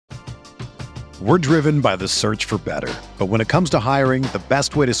We're driven by the search for better. But when it comes to hiring, the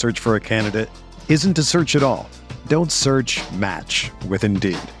best way to search for a candidate isn't to search at all. Don't search, match with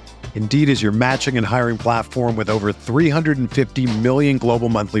Indeed. Indeed is your matching and hiring platform with over 350 million global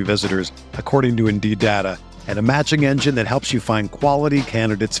monthly visitors, according to Indeed data, and a matching engine that helps you find quality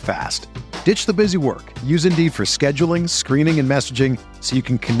candidates fast. Ditch the busy work. Use Indeed for scheduling, screening, and messaging so you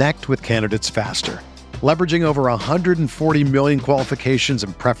can connect with candidates faster. Leveraging over 140 million qualifications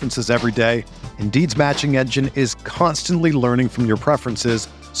and preferences every day, Indeed's matching engine is constantly learning from your preferences,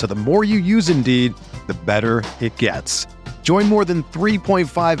 so the more you use Indeed, the better it gets. Join more than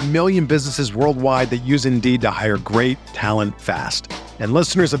 3.5 million businesses worldwide that use Indeed to hire great talent fast. And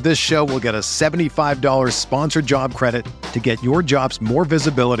listeners of this show will get a $75 sponsored job credit to get your jobs more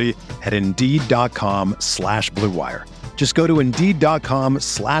visibility at Indeed.com/Blue Wire. Just go to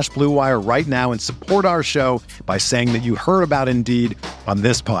Indeed.com/Blue Wire right now and support our show by saying that you heard about Indeed on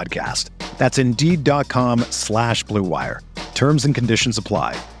this podcast. That's Indeed.com/Blue Wire. Terms and conditions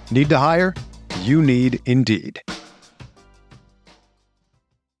apply. Need to hire? You need Indeed.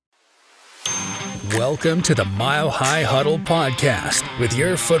 Welcome to the Mile High Huddle podcast with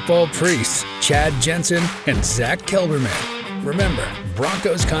your football priests, Chad Jensen and Zach Kelberman. Remember,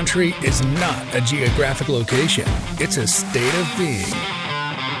 Broncos country is not a geographic location. It's a state of being.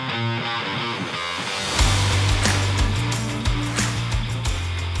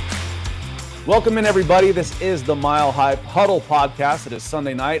 Welcome in, everybody. This is the Mile High Huddle podcast. It is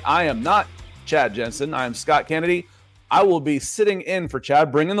Sunday night. I am not Chad Jensen. I am Scott Kennedy. I will be sitting in for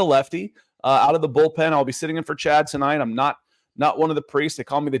Chad, bringing the lefty out of the bullpen. I'll be sitting in for Chad tonight. I'm not one of the priests. They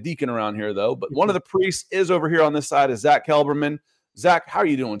call me the deacon around here, though. But one of the priests is over here on this side is Zach Kelberman. Zach, how are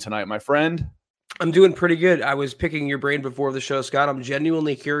you doing tonight, my friend? I'm doing pretty good. I was picking your brain before the show, Scott. I'm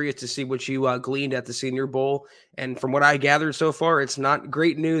genuinely curious to see what you gleaned at the Senior Bowl. And from what I gathered so far, it's not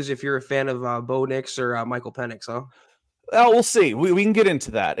great news if you're a fan of Bo Nix or Michael Penix, huh? Well, we'll see. We can get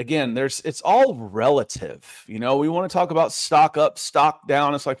into that. Again, it's all relative. You know, we want to talk about stock up, stock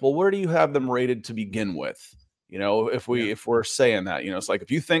down. It's like, well, where do you have them rated to begin with? You know, if we're saying that, you know, it's like,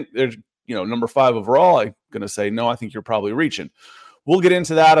 if you think there's, you know, number 5 overall, I'm going to say, no, I think you're probably reaching. We'll get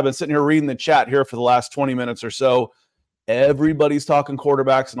into that. I've been sitting here reading the chat here for the last 20 minutes or so. Everybody's talking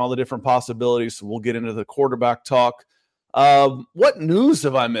quarterbacks and all the different possibilities. So we'll get into the quarterback talk. What news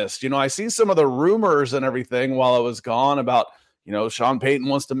have I missed? You know, I see some of the rumors and everything while I was gone about, you know, Sean Payton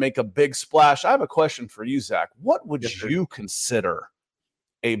wants to make a big splash. I have a question for you, Zach. What would you consider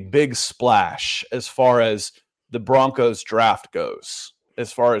a big splash as far as the Broncos draft goes?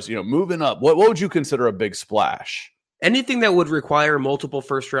 As far as, you know, moving up, what would you consider a big splash? Anything that would require multiple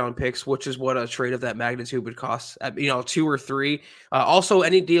first-round picks, which is what a trade of that magnitude would cost, 2 or 3. Also,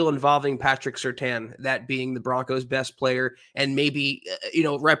 any deal involving Patrick Surtain, that being the Broncos' best player, and maybe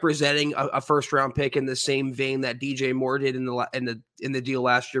representing a first-round pick in the same vein that DJ Moore did in the deal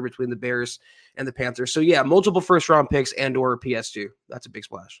last year between the Bears and the Panthers. So yeah, multiple first-round picks and/or a PS2. That's a big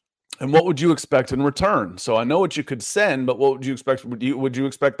splash. And what would you expect in return? So I know what you could send, but what would you expect? Would you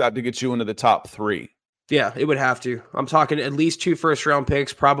expect that to get you into the top 3? Yeah, it would have to. I'm talking at least 2 first-round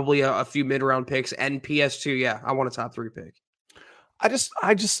picks, probably a few mid-round picks, and PS2. Yeah, I want a top 3 pick. I just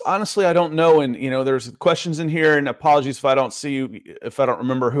honestly, I don't know. And, you know, there's questions in here, and apologies if I don't see you, if I don't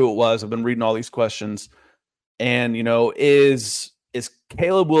remember who it was. I've been reading all these questions. And, you know, is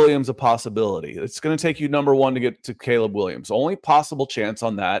Caleb Williams a possibility? It's going to take you number 1 to get to Caleb Williams. Only possible chance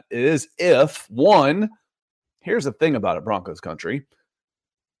on that is if, one, here's the thing about it, Broncos country.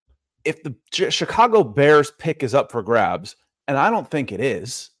 If the Chicago Bears pick is up for grabs, and I don't think it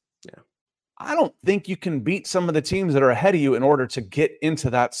is, I don't think you can beat some of the teams that are ahead of you in order to get into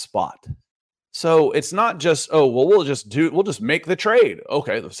that spot. So it's not just, we'll just make the trade.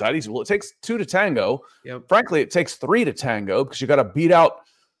 Okay, the side easy. Well, it takes 2 to tango. Yep. Frankly, it takes 3 to tango because you got to beat out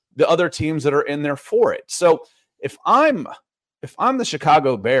the other teams that are in there for it. So if I'm the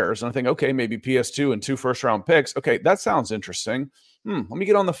Chicago Bears and I think, okay, maybe PS2 and 2 first-round picks, okay, that sounds interesting. Let me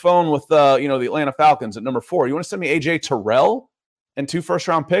get on the phone with the Atlanta Falcons at number 4. You want to send me AJ Terrell and 2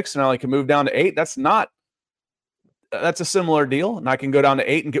 first-round picks, and I can move down to 8? That's a similar deal, and I can go down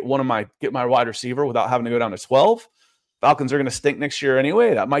to 8 and get my wide receiver without having to go down to 12. Falcons are going to stink next year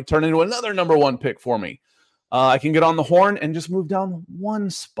anyway. That might turn into another number 1 pick for me. I can get on the horn and just move down 1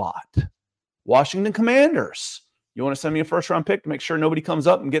 spot. Washington Commanders. You want to send me a first-round pick to make sure nobody comes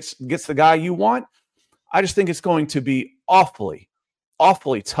up and gets the guy you want? I just think it's going to be awfully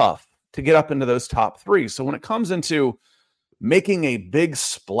tough to get up into those top 3. So when it comes into making a big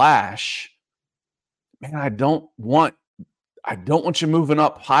splash, man, I don't want I don't want you moving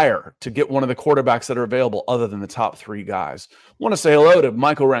up higher to get one of the quarterbacks that are available other than the top 3 guys. I want to say hello to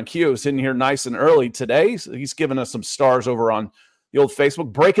Michael Ranquillo, sitting here nice and early today. So he's giving us some stars over on the old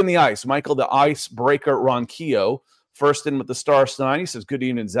Facebook. Breaking the ice. Michael, the icebreaker Ranquillo, first in with the stars tonight. He says, good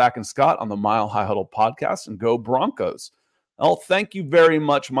evening, Zach and Scott on the Mile High Huddle podcast, and go Broncos. Well, thank you very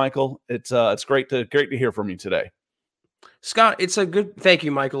much, Michael. It's great to hear from you today. Scott, it's a good thank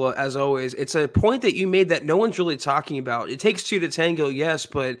you, Michael, as always. It's a point that you made that no one's really talking about. It takes 2 to tango, yes,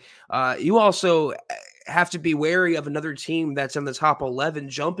 but you also have to be wary of another team that's in the top 11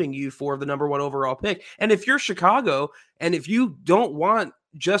 jumping you for the number 1 overall pick. And if you're Chicago, and if you don't want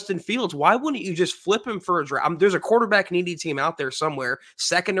Justin Fields, why wouldn't you just flip him for a draft? There's a quarterback needy team out there somewhere,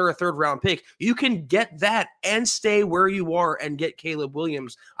 2nd or a 3rd round pick. You can get that and stay where you are and get Caleb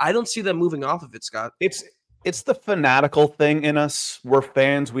Williams. I don't see them moving off of it, Scott. It's the fanatical thing in us. We're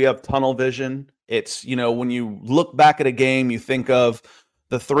fans. We have tunnel vision. It's, when you look back at a game, you think of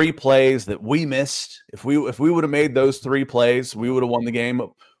the 3 plays that we missed. If we would have made those 3 plays, we would have won the game.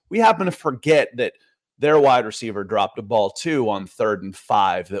 We happen to forget that their wide receiver dropped a ball too on 3rd and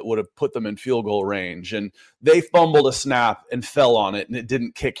 5 that would have put them in field goal range. And they fumbled a snap and fell on it, and it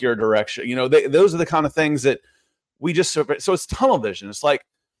didn't kick your direction. Those are the kind of things that we just, so it's tunnel vision. It's like,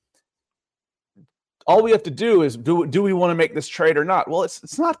 all we have to do is do we want to make this trade or not? Well,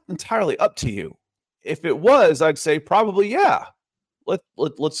 it's not entirely up to you. If it was, I'd say probably, yeah,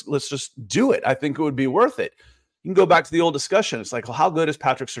 let's just do it. I think it would be worth it. You can go back to the old discussion. It's like, well, how good is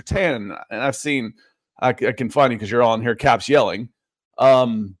Patrick Surtain? And I've seen, I can find you because you're all in here caps yelling.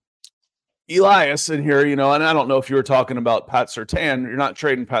 Elias in here, and I don't know if you were talking about Pat Surtain. You're not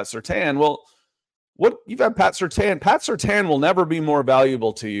trading Pat Surtain. Well, what you've had Pat Surtain. Pat Surtain will never be more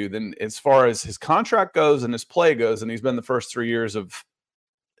valuable to you than as far as his contract goes and his play goes. And he's been the first 3 years of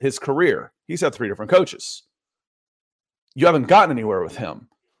his career. He's had 3 different coaches. You haven't gotten anywhere with him.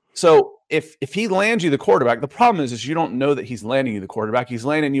 So if he lands you the quarterback, the problem is you don't know that he's landing you the quarterback. He's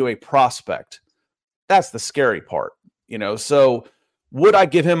landing you a prospect. That's the scary part, So would I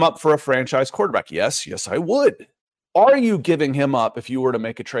give him up for a franchise quarterback? Yes, I would. Are you giving him up if you were to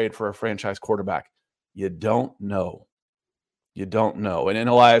make a trade for a franchise quarterback? You don't know. And then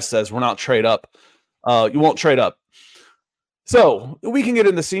Elias says, we're not trade up. You won't trade up. So we can get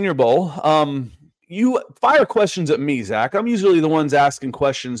in the Senior Bowl. You fire questions at me, Zach. I'm usually the ones asking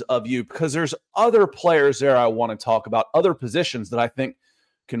questions of you because there's other players there I want to talk about, other positions that I think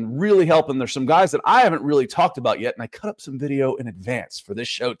can really help. And there's some guys that I haven't really talked about yet. And I cut up some video in advance for this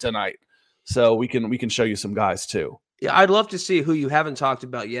show tonight. So we can show you some guys too. Yeah, I'd love to see who you haven't talked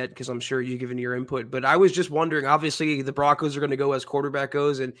about yet because I'm sure you've given your input. But I was just wondering, obviously, the Broncos are going to go as quarterback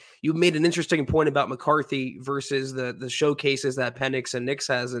goes. And you made an interesting point about McCarthy versus the showcases that Penix and Nix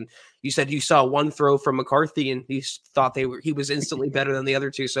has. And you said you saw one throw from McCarthy and he thought he was instantly better than the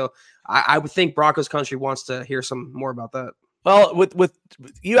other 2. So I would think Broncos country wants to hear some more about that. Well, with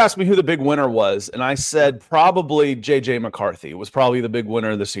you asked me who the big winner was, and I said probably J.J. McCarthy was probably the big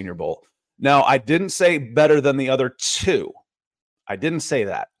winner of the Senior Bowl. Now, I didn't say better than the other 2. I didn't say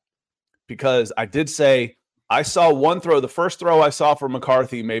that because I did say I saw one throw. The first throw I saw from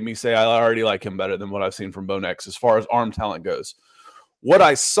McCarthy made me say I already like him better than what I've seen from Bo Nix as far as arm talent goes. What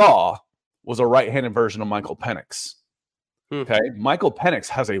I saw was a right-handed version of Michael Penix. Okay, Michael Penix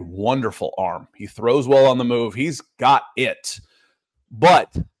has a wonderful arm. He throws well on the move. He's got it.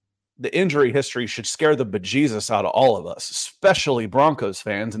 But the injury history should scare the bejesus out of all of us, especially Broncos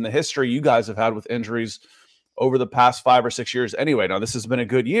fans, and the history you guys have had with injuries over the past 5 or 6 years. Anyway, now this has been a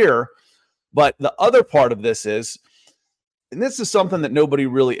good year, but the other part of this is, and this is something that nobody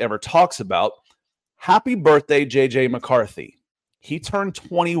really ever talks about, happy birthday, J.J. McCarthy. He turned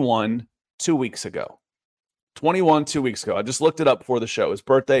 21 2 weeks ago. 21 2 weeks ago. I just looked it up before the show. His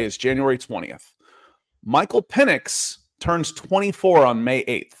birthday is January 20th. Michael Penix turns 24 on May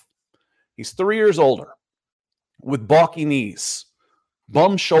 8th. He's 3 years older with balky knees,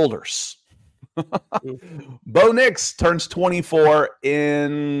 bum shoulders. Bo Nix turns 24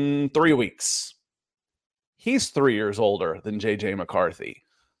 in 3 weeks. He's 3 years older than J.J. McCarthy.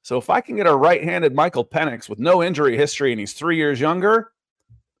 So if I can get a right-handed Michael Penix with no injury history and he's 3 years younger,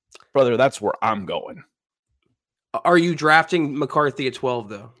 brother, that's where I'm going. Are you drafting McCarthy at 12,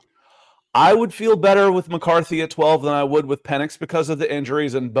 though? I would feel better with McCarthy at 12 than I would with Penix because of the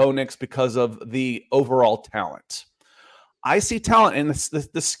injuries and Bo Nix because of the overall talent. I see talent, and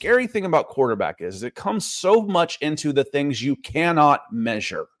the scary thing about quarterback is it comes so much into the things you cannot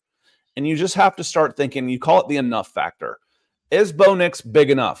measure. And you just have to start thinking, you call it the enough factor. Is Bo Nix big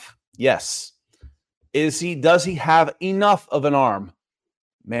enough? Yes. Does he have enough of an arm?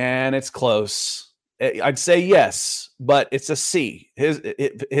 Man, it's close. I'd say yes, but it's a C. His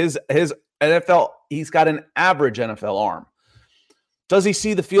NFL, he's got an average NFL arm. Does he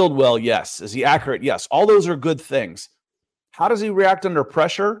see the field well? Yes. Is he accurate? Yes. All those are good things. How does he react under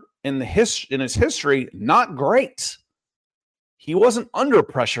pressure? In his history, not great. He wasn't under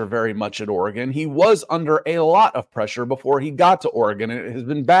pressure very much at Oregon. He was under a lot of pressure before he got to Oregon, and it has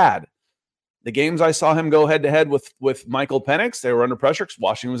been bad. The games I saw him go head-to-head with Michael Penix, they were under pressure because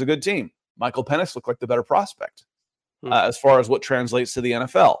Washington was a good team. Michael Penix looked like the better prospect as far as what translates to the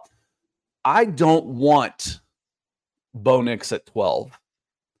NFL. I don't want Bo Nix at 12.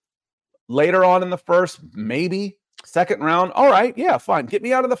 Later on in the first, maybe. Second round, all right, yeah, fine. Get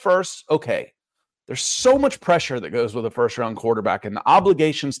me out of the first, okay. There's so much pressure that goes with a first-round quarterback and the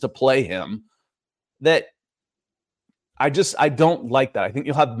obligations to play him that I don't like that. I think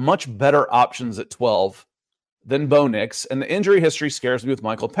you'll have much better options at 12 than Bo Nix, and the injury history scares me with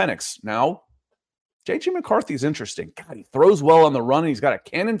Michael Penix. Now, J.J. McCarthy's interesting. God, he throws well on the run, and he's got a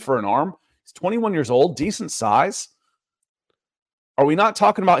cannon for an arm. He's 21 years old, decent size. Are we not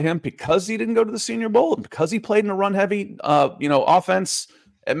talking about him because he didn't go to the Senior Bowl and because he played in a run-heavy, offense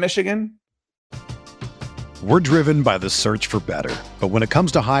at Michigan? We're driven by the search for better. But when it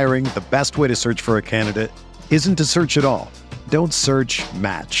comes to hiring, the best way to search for a candidate isn't to search at all. Don't search,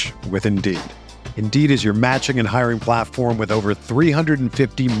 match with Indeed. Indeed is your matching and hiring platform with over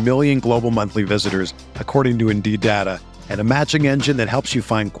 350 million global monthly visitors, according to Indeed data, and a matching engine that helps you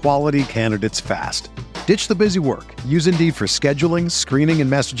find quality candidates fast. Ditch the busy work. Use Indeed for scheduling, screening,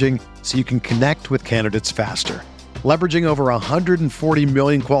 and messaging so you can connect with candidates faster. Leveraging over 140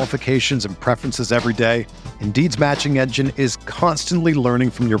 million qualifications and preferences every day, Indeed's matching engine is constantly learning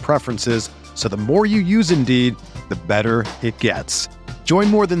from your preferences, so the more you use Indeed, the better it gets. Join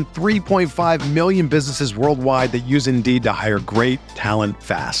more than 3.5 million businesses worldwide that use Indeed to hire great talent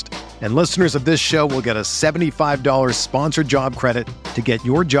fast. And listeners of this show will get a $75 sponsored job credit to get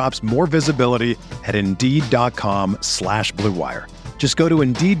your jobs more visibility at Indeed.com/Blue Wire. Just go to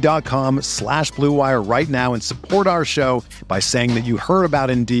Indeed.com/Blue Wire right now and support our show by saying that you heard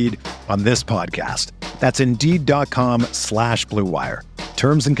about Indeed on this podcast. That's Indeed.com/Blue Wire.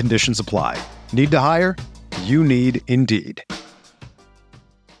 Terms and conditions apply. Need to hire? You need Indeed.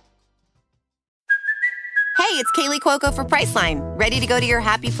 Hey, it's Kaylee Cuoco for Priceline. Ready to go to your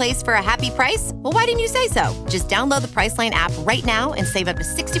happy place for a happy price? Well, why didn't you say so? Just download the Priceline app right now and save up to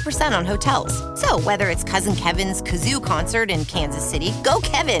 60% on hotels. So whether it's Cousin Kevin's Kazoo Concert in Kansas City, go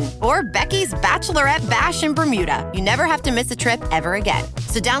Kevin, or Becky's Bachelorette Bash in Bermuda, you never have to miss a trip ever again.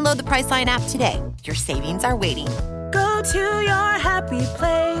 So download the Priceline app today. Your savings are waiting. Go to your happy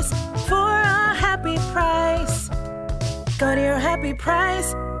place for a happy price. Go to your happy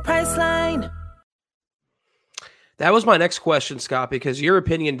price, Priceline. That was my next question, Scott, because your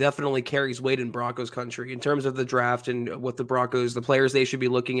opinion definitely carries weight in Broncos country in terms of the draft and what the Broncos, the players they should be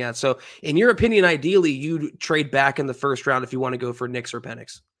looking at. So in your opinion, ideally, you'd trade back in the first round if you want to go for Nix or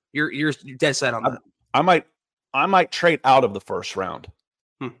Penix. You're dead set on that. I might trade out of the first round.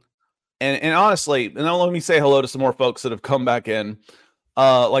 And honestly, and then let me say hello to some more folks that have come back in,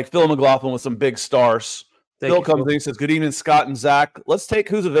 like Phil McLaughlin with some big stars. Phil comes in, he says, "Good evening, Scott and Zach. Let's take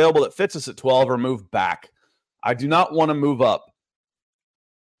who's available that fits us at 12 or move back. I do not want to move up."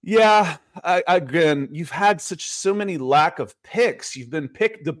 Yeah, again, you've had so many lack of picks. You've been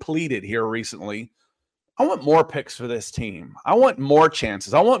pick depleted here recently. I want more picks for this team. I want more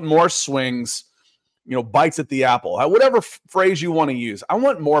chances. I want more swings, bites at the apple. Whatever phrase you want to use. I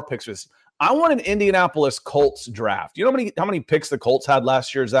want more picks for this. I want an Indianapolis Colts draft. You know how many picks the Colts had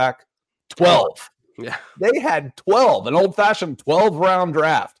last year, Zach? 12. Yeah. They had 12, an old-fashioned 12-round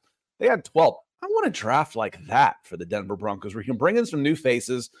draft. They had 12. I want a draft like that for the Denver Broncos where you can bring in some new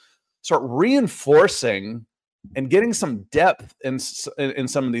faces, start reinforcing and getting some depth in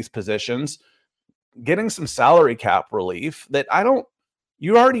some of these positions, getting some salary cap relief that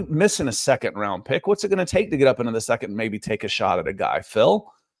you're already missing a second round pick. What's it going to take to get up into the second and maybe take a shot at a guy,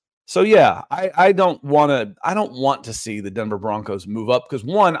 Phil? So yeah, I don't want to see the Denver Broncos move up because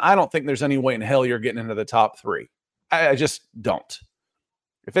one, I don't think there's any way in hell you're getting into the top three. I just don't.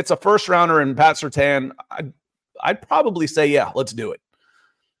 If it's a first rounder and Pat Surtain, I'd probably say, yeah, let's do it.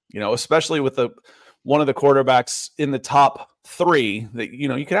 Especially with one of the quarterbacks in the top three that, you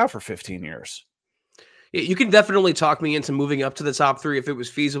could have for 15 years. You can definitely talk me into moving up to the top 3 if it was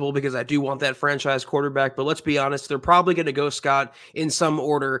feasible, because I do want that franchise quarterback. But let's be honest, they're probably going to go, Scott, in some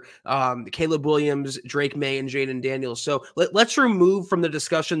order: Caleb Williams, Drake May, and Jaden Daniels. So let's remove from the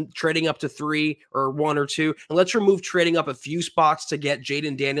discussion trading up to 3 or 1 or 2, and let's remove trading up a few spots to get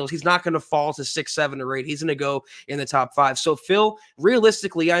Jaden Daniels. He's not going to fall to 6, 7, or 8. He's going to go in the top 5. So Phil,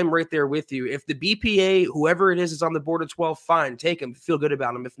 realistically, I'm right there with you. If the BPA, whoever it is on the board at 12, fine, take him, feel good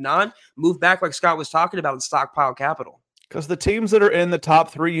about him. If not, move back like Scott was talking about and stockpile capital. Because the teams that are in the top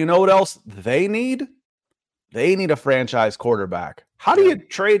 3, you know what else they need? They need a franchise quarterback. How do you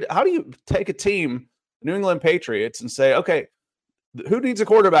take a team, New England Patriots, and say, okay, who needs a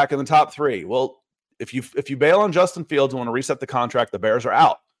quarterback in the top 3? Well, if you bail on Justin Fields and want to reset the contract, the Bears are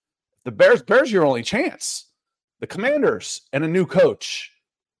out. The Bears are your only chance. The Commanders and a new coach,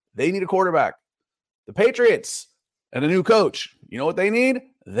 they need a quarterback. The Patriots and a new coach, you know what they need?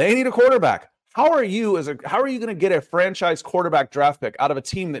 They need a quarterback. How are you going to get a franchise quarterback draft pick out of a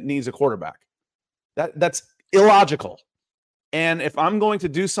team that needs a quarterback? That's illogical. And if I'm going to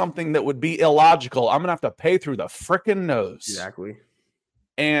do something that would be illogical, I'm going to have to pay through the frickin' nose. Exactly.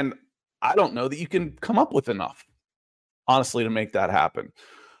 And I don't know that you can come up with enough, honestly, to make that happen.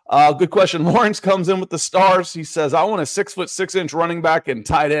 Good question. Lawrence comes in with the stars. He says, I want a 6'6" running back and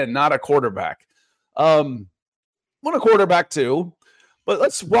tight end, not a quarterback. Want a quarterback too. But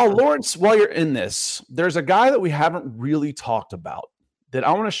Lawrence, while you're in this, there's a guy that we haven't really talked about that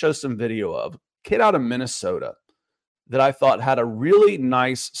I want to show some video of. Kid out of Minnesota that I thought had a really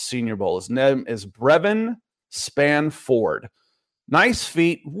nice Senior Bowl. His name is Brevin Spanford. Nice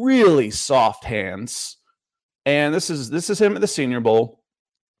feet, really soft hands. And this is him at the Senior Bowl.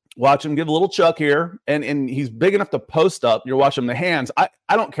 Watch him give a little chuck here, and he's big enough to post up. You're watching the hands. I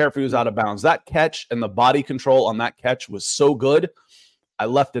don't care if he was out of bounds. That catch and the body control on that catch was so good. I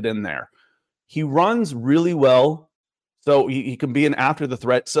left it in there. He runs really well, so he can be an after the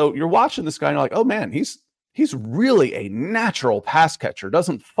threat. So you're watching this guy, and you're like, oh man, he's really a natural pass catcher.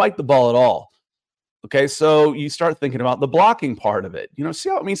 Doesn't fight the ball at all. Okay, so you start thinking about the blocking part of it. You know, see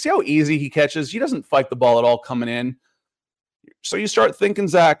how easy he catches. He doesn't fight the ball at all coming in. So you start thinking,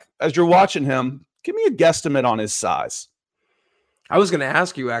 Zach, as you're watching him, give me a guesstimate on his size. I was going to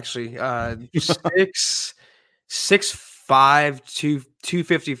ask you, actually. 6'5",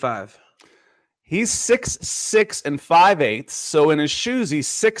 255. He's 6'6" and 5/8". So in his shoes, he's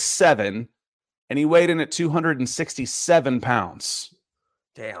 6'7", and he weighed in at 267 pounds.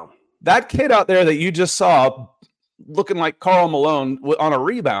 Damn. That kid out there that you just saw looking like Karl Malone on a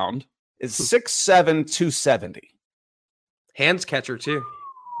rebound is 6'7", 270. Hands catcher, too.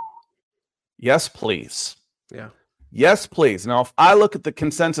 Yes, please. Yeah. Yes, please. Now, if I look at the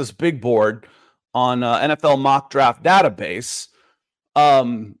consensus big board on NFL mock draft database,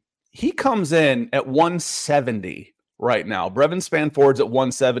 he comes in at 170 right now. Brevin Spanford's at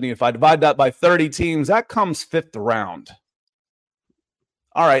 170. If I divide that by 30 teams, that comes 5th round.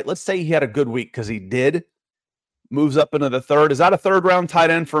 All right, let's say he had a good week, because he did. Moves up into the 3rd. Is that a 3rd round tight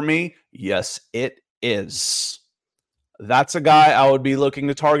end for me? Yes, it is. That's a guy I would be looking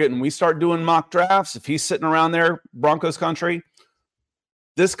to target. And we start doing mock drafts. If he's sitting around there, Broncos country,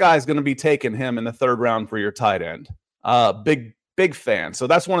 this guy's going to be taking him in the 3rd round for your tight end. Big fan. So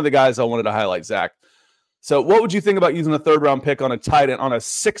that's one of the guys I wanted to highlight, Zach. So what would you think about using a 3rd round pick on a tight end, on a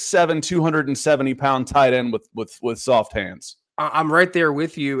 6'7", 270-pound tight end with soft hands? I'm right there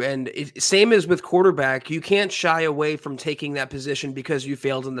with you. And same as with quarterback, you can't shy away from taking that position because you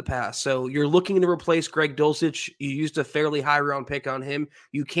failed in the past. So you're looking to replace Greg Dulcich. You used a fairly high round pick on him.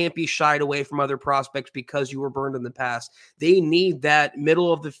 You can't be shied away from other prospects because you were burned in the past. They need that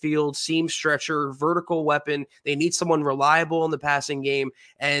middle of the field, seam stretcher, vertical weapon. They need someone reliable in the passing game.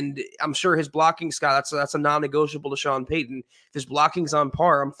 And I'm sure his blocking, Scott, that's a non-negotiable to Sean Payton. If his blocking's on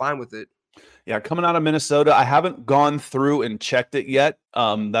par, I'm fine with it. Yeah, coming out of Minnesota, I haven't gone through and checked it yet.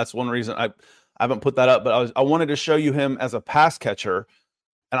 That's one reason I haven't put that up, but I wanted to show you him as a pass catcher,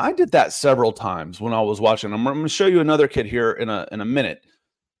 and I did that several times when I was watching. I'm going to show you another kid here in a minute,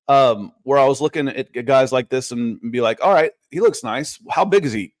 where I was looking at guys like this and be like, all right, he looks nice. How big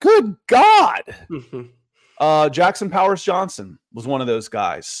is he? Good God. Jackson Powers Johnson was one of those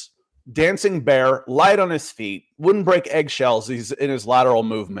guys. Dancing bear, light on his feet, wouldn't break eggshells. He's in his lateral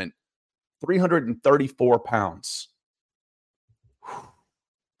movement. 334 pounds.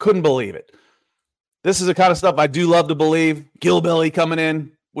 Couldn't believe it. This is the kind of stuff I do love to believe. Gilbilly coming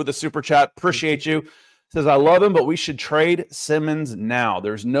in with a super chat. Appreciate you. Says, I love him, but we should trade Simmons now.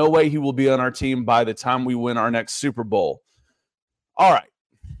 There's no way he will be on our team by the time we win our next Super Bowl. All right.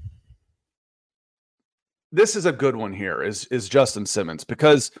 This is a good one here, is Justin Simmons,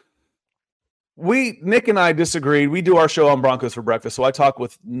 because Nick and I disagreed. We do our show on Broncos for Breakfast, so I talk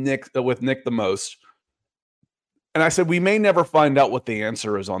with Nick the most. And I said, we may never find out what the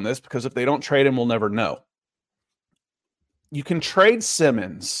answer is on this, because if they don't trade him, we'll never know. You can trade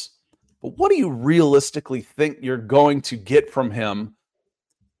Simmons, but what do you realistically think you're going to get from him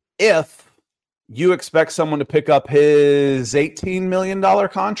if you expect someone to pick up his $18 million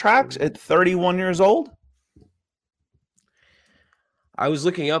contract at 31 years old? I was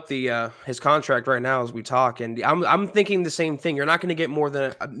looking up his contract right now as we talk, and I'm thinking the same thing. You're not going to get more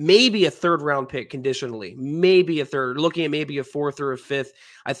than maybe a third round pick conditionally, maybe a third, looking at maybe a fourth or a fifth.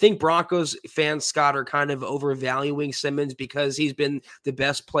 I think Broncos fans, Scott, are kind of overvaluing Simmons because he's been the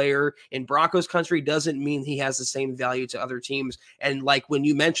best player in Broncos country. Doesn't mean he has the same value to other teams. And like when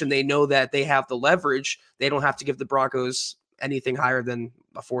you mentioned, they know that they have the leverage. They don't have to give the Broncos anything higher than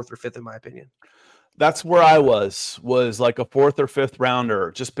a fourth or fifth, in my opinion. That's where I was like a fourth or fifth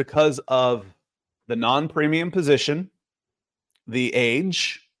rounder, just because of the non-premium position, the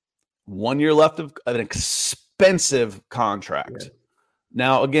age, 1 year left of an expensive contract. Yeah.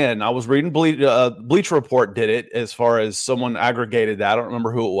 Now, again, I was reading Bleacher Report did it as far as someone aggregated that. I don't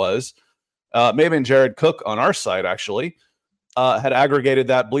remember who it was. Maybe Jared Cook on our site, actually, had aggregated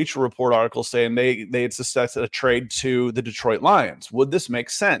that Bleacher Report article saying they had suggested a trade to the Detroit Lions. Would this make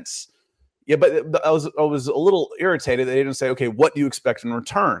sense? Yeah, but I was a little irritated they didn't say, okay, what do you expect in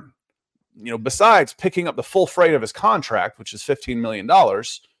return? Besides picking up the full freight of his contract, which is $15 million,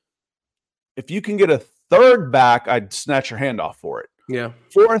 if you can get a third back, I'd snatch your hand off for it. Yeah.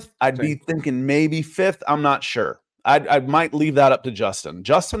 Fourth, I'd be thinking maybe fifth. I'm not sure. I might leave that up to Justin.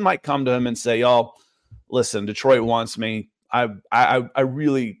 Justin might come to him and say, y'all, listen, Detroit wants me. I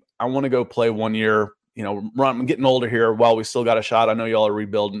want to go play 1 year, I'm getting older here while we still got a shot. I know y'all are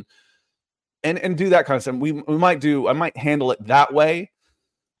rebuilding. And do that kind of stuff. I might handle it that way.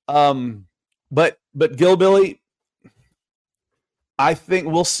 But Gilbilly, I think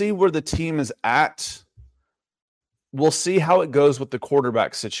we'll see where the team is at. We'll see how it goes with the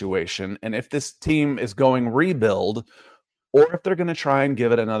quarterback situation. And if this team is going rebuild, or if they're going to try and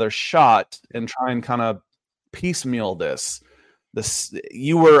give it another shot and try and kind of piecemeal this.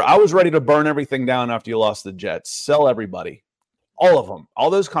 I was ready to burn everything down after you lost the Jets. Sell everybody. All of them.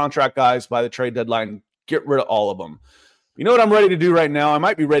 All those contract guys by the trade deadline, get rid of all of them. You know what I'm ready to do right now? I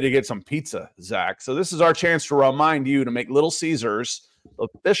might be ready to get some pizza, Zach. So this is our chance to remind you to make Little Caesars the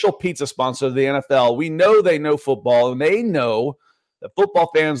official pizza sponsor of the NFL. We know they know football, and they know that football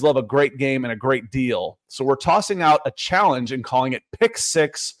fans love a great game and a great deal. So we're tossing out a challenge and calling it Pick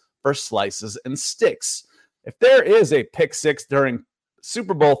Six for Slices and Sticks. If there is a Pick Six during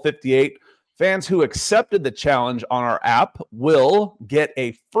Super Bowl 58, fans who accepted the challenge on our app will get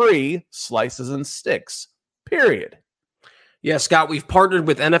a free Slices and Sticks, period. Yeah, Scott, we've partnered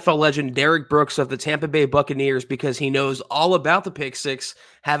with NFL legend Derek Brooks of the Tampa Bay Buccaneers because he knows all about the Pick Six,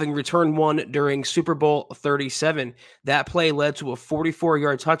 having returned one during Super Bowl 37. That play led to a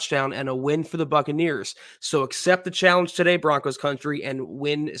 44-yard touchdown and a win for the Buccaneers. So accept the challenge today, Broncos country, and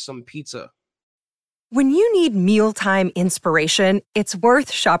win some pizza. When you need mealtime inspiration, it's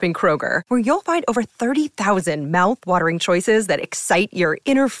worth shopping Kroger, where you'll find over 30,000 mouth-watering choices that excite your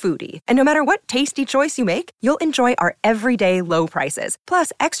inner foodie. And no matter what tasty choice you make, you'll enjoy our everyday low prices,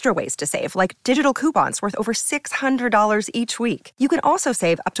 plus extra ways to save, like digital coupons worth over $600 each week. You can also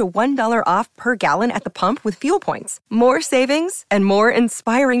save up to $1 off per gallon at the pump with fuel points. More savings and more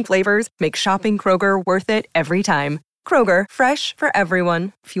inspiring flavors make shopping Kroger worth it every time. Kroger, fresh for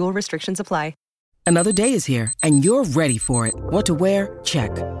everyone. Fuel restrictions apply. Another day is here, and you're ready for it. What to wear? Check.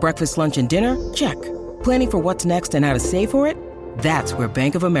 Breakfast, lunch, and dinner? Check. Planning for what's next and how to save for it? That's where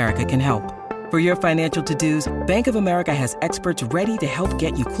Bank of America can help. For your financial to-dos, Bank of America has experts ready to help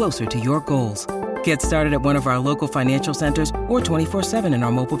get you closer to your goals. Get started at one of our local financial centers or 24/7 in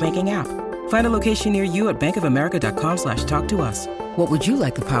our mobile banking app. Find a location near you at bankofamerica.com/talktous. What would you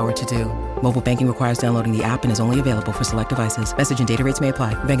like the power to do? Mobile banking requires downloading the app and is only available for select devices. Message and data rates may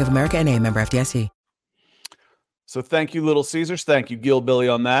apply. Bank of America NA, member FDIC. So thank you, Little Caesars. Thank you,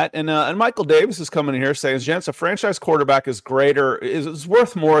 Gilbilly, on that. And Michael Davis is coming in here saying, gents, a franchise quarterback is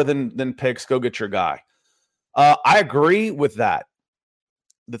worth more than picks. Go get your guy. I agree with that.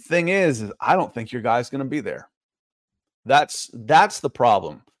 The thing is I don't think your guy's going to be there. That's the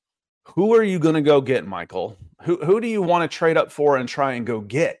problem. Who are you going to go get, Michael? Who do you want to trade up for and try and go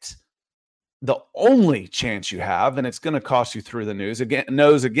get? The only chance you have, and it's going to cost you through the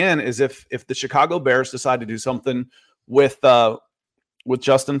nose again, is if the Chicago Bears decide to do something with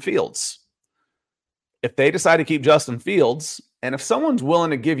Justin Fields. If they decide to keep Justin Fields, and if someone's willing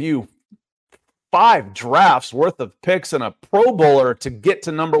to give you 5 drafts worth of picks and a Pro Bowler to get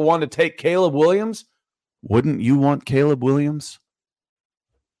to number 1 to take Caleb Williams. Wouldn't you want Caleb Williams?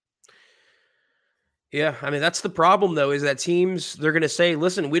 Yeah, I mean, that's the problem, though, is that teams, they're going to say,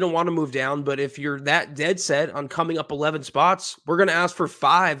 listen, we don't want to move down, but if you're that dead set on coming up 11 spots, we're going to ask for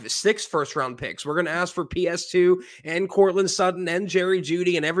 5, 6 first-round picks. We're going to ask for PS2 and Cortland Sutton and Jerry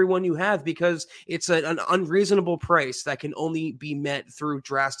Jeudy and everyone you have, because it's an unreasonable price that can only be met through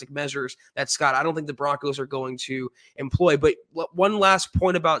drastic measures that, Scott, I don't think the Broncos are going to employ. But one last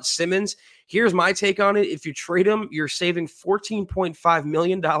point about Simmons. Here's my take on it. If you trade him, you're saving $14.5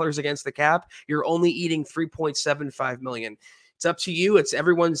 million against the cap. You're only eating $3.75 million. It's up to you. It's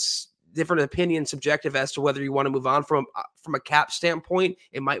everyone's different opinion, subjective as to whether you want to move on from a cap standpoint.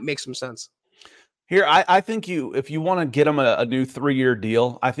 It might make some sense. Here, I think if you want to get him a new 3-year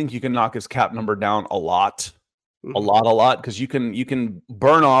deal, I think you can knock his cap number down a lot, a lot, because you can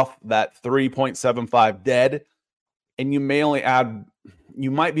burn off that 3.75 dead, and you may only add. You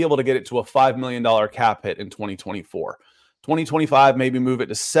might be able to get it to a $5 million cap hit in 2024. 2025, maybe move it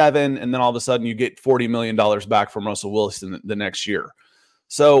to 7, and then all of a sudden you get $40 million back from Russell Wilson the next year.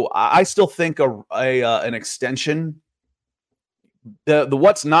 So I still think an extension. The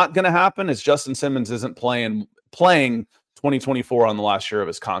what's not going to happen is Justin Simmons isn't playing 2024 on the last year of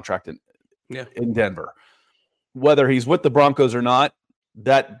his contract in Denver. Whether he's with the Broncos or not,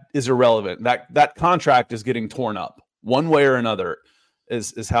 that is irrelevant. That contract is getting torn up one way or another.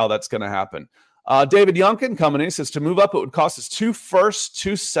 Is how that's going to happen. David Youngkin coming in, he says to move up, it would cost us 2 firsts,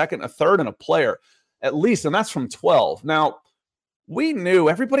 2 second, a third, and a player at least, and that's from 12. Now, we knew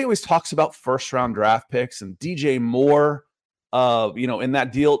everybody always talks about first-round draft picks and DJ Moore, in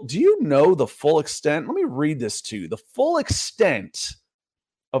that deal. Do you know the full extent? Let me read this to you. The full extent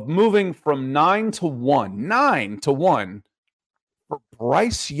of moving from 9 to 1 for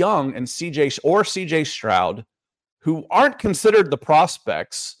Bryce Young and CJ Stroud, who aren't considered the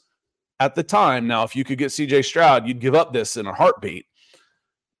prospects at the time. Now, if you could get CJ Stroud, you'd give up this in a heartbeat.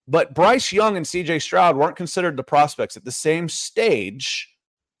 But Bryce Young and CJ Stroud weren't considered the prospects at the same stage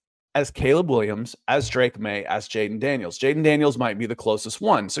as Caleb Williams, as Drake May, as Jaden Daniels. Jaden Daniels might be the closest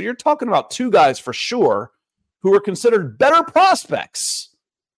one. So you're talking about 2 guys for sure who were considered better prospects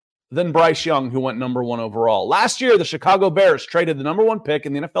than Bryce Young, who went number 1 overall. Last year, the Chicago Bears traded the number 1 pick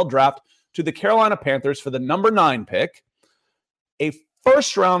in the NFL draft to the Carolina Panthers for the number 9 pick, a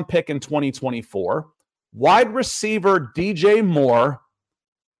first-round pick in 2024, wide receiver DJ Moore,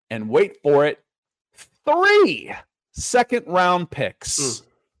 and wait for it, 3 second-round picks.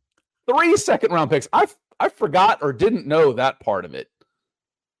 3 second-round picks. I forgot or didn't know that part of it.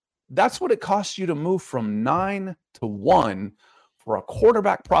 That's what it costs you to move from 9 to 1 for a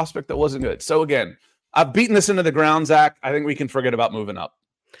quarterback prospect that wasn't good. So again, I've beaten this into the ground, Zach. I think we can forget about moving up.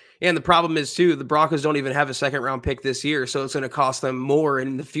 And the problem is, too, the Broncos don't even have a second-round pick this year, so it's going to cost them more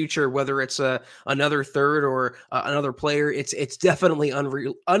in the future, whether it's another third or another player. It's definitely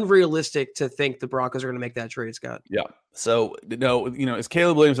unrealistic to think the Broncos are going to make that trade, Scott. Yeah. So, no, is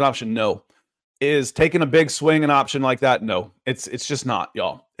Caleb Williams an option? No. Is taking a big swing an option like that? No. It's just not,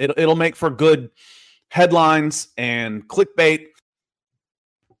 y'all. It'll make for good headlines and clickbait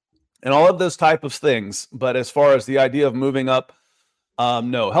and all of those type of things. But as far as the idea of moving up,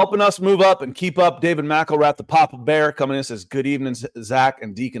 no. Helping us move up and keep up, David McElrath, the Papa Bear, coming in, says, good evening, Zach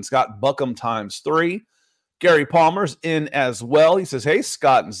and Deacon Scott. Buckham ×3. Gary Palmer's in as well. He says, hey,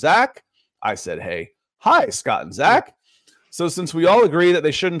 Scott and Zach. I said, hey. Hi, Scott and Zach. So since we all agree that they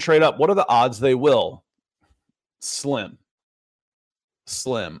shouldn't trade up, what are the odds they will? Slim.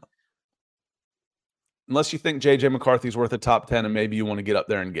 Unless you think J.J. McCarthy's worth a top 10 and maybe you want to get up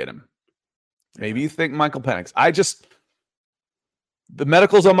there and get him. Maybe you think Michael Penix. The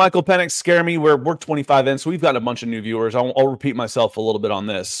medicals on Michael Penix scare me. We're 25 in, so we've got a bunch of new viewers. I'll repeat myself a little bit on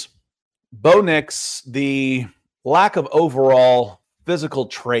this. Bo Nix, the lack of overall physical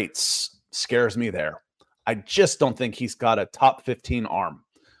traits scares me there. I just don't think he's got a top 15 arm.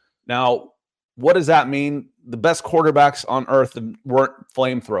 Now, what does that mean? The best quarterbacks on earth weren't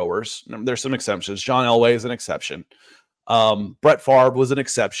flamethrowers. There's some exceptions. John Elway is an exception. Brett Favre was an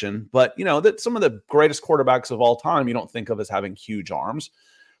exception, but that some of the greatest quarterbacks of all time, you don't think of as having huge arms,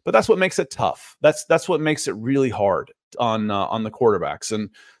 but that's what makes it tough. That's what makes it really hard on the quarterbacks. And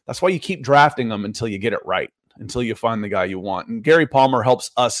that's why you keep drafting them until you get it right, until you find the guy you want. And Gary Palmer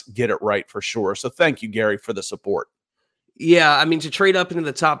helps us get it right for sure. So thank you, Gary, for the support. Yeah. I mean, to trade up into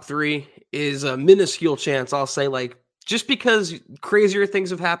the top 3 is a minuscule chance. I'll say, just because crazier things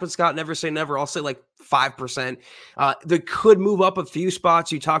have happened, Scott, never say never. I'll say 5%. They could move up a few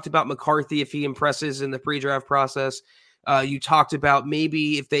spots. You talked about McCarthy if he impresses in the pre-draft process. You talked about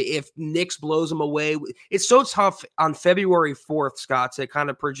maybe if Knicks blows them away. It's so tough on February 4th, Scott, to kind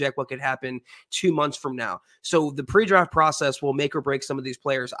of project what could happen 2 months from now. So the pre-draft process will make or break some of these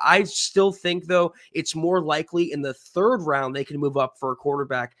players. I still think, though, it's more likely in the third round they can move up for a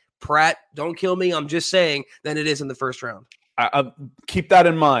quarterback. Pratt, don't kill me, I'm just saying, than it is in the first round. I keep that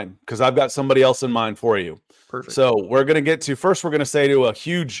in mind because I've got somebody else in mind for you. Perfect. So we're going to get to, first we're going to say to a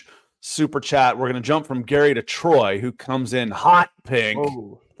huge super chat, we're going to jump from Gary to Troy, who comes in hot pink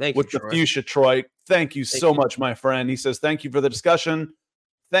with the fuchsia. Troy, thank you so much, my friend. He says, thank you for the discussion.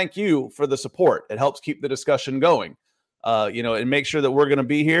 Thank you for the support. It helps keep the discussion going, and make sure that we're going to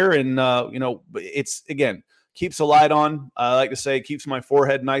be here. And, it's, again, keeps a light on. I like to say it keeps my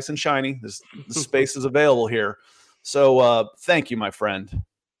forehead nice and shiny. The space is available here. So thank you, my friend.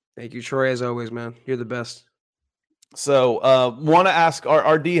 Thank you, Troy, as always, man. You're the best. So want to ask,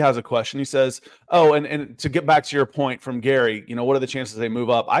 RD has a question. He says, and to get back to your point from Gary, what are the chances they move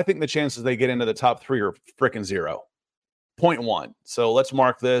up? I think the chances they get into the top 3 are freaking 0.1. So let's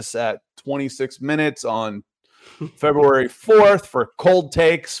mark this at 26 minutes on February 4th for cold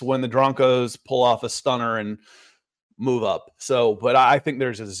takes when the Broncos pull off a stunner and move up. So, but I think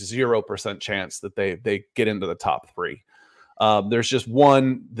there's a 0% chance that they get into the top 3. There's just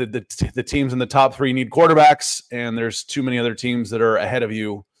one, the teams in the top 3 need quarterbacks, and there's too many other teams that are ahead of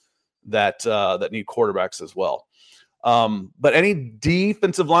you that need quarterbacks as well. But any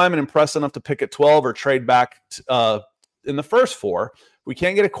defensive lineman impressed enough to pick at 12 or trade back in the first 4, we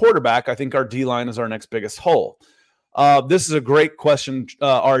can't get a quarterback. I think our D-line is our next biggest hole. This is a great question,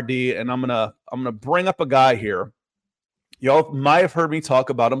 RD, and I'm gonna bring up a guy here. Y'all might have heard me talk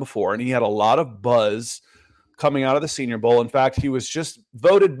about him before, and he had a lot of buzz coming out of the Senior Bowl. In fact, he was just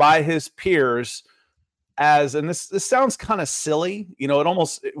voted by his peers as, and this sounds kind of silly, it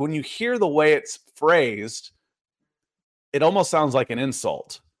almost, when you hear the way it's phrased, it almost sounds like an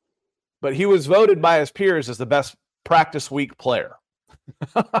insult. But he was voted by his peers as the best practice week player.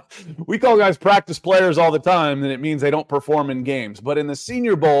 We call guys practice players all the time, and it means they don't perform in games. But in the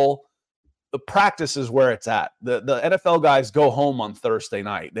Senior Bowl, the practice is where it's at. The NFL guys go home on Thursday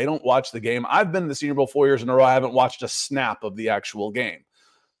night. They don't watch the game. I've been to the Senior Bowl 4 years in a row. I haven't watched a snap of the actual game.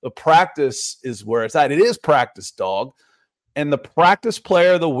 The practice is where it's at. It is practice, dog. And the practice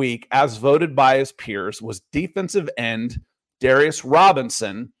player of the week, as voted by his peers, was defensive end Darius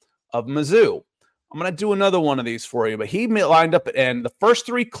Robinson of Mizzou. I'm going to do another one of these for you, but he lined up at end. The first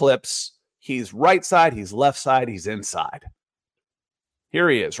 3 clips, he's right side, he's left side, he's inside. Here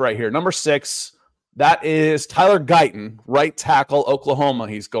he is right here. Number 6, that is Tyler Guyton, right tackle, Oklahoma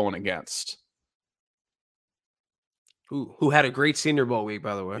he's going against. Who had a great Senior Bowl week,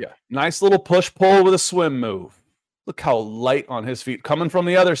 by the way. Yeah, nice little push-pull with a swim move. Look how light on his feet. Coming from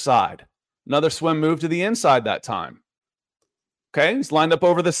the other side. Another swim move to the inside that time. Okay, he's lined up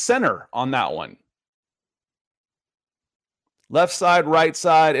over the center on that one. Left side, right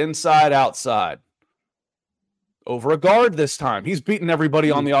side, inside, outside. Over a guard this time. He's beating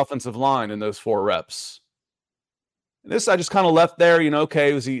everybody on the offensive line in those 4 reps. This I just kind of left there,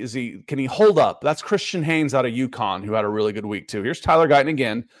 okay, can he hold up? That's Christian Haynes out of UConn, who had a really good week too. Here's Tyler Guyton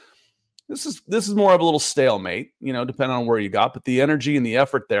again. This is more of a little stalemate, depending on where you got, but the energy and the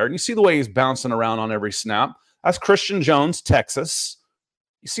effort there. And you see the way he's bouncing around on every snap. That's Christian Jones, Texas.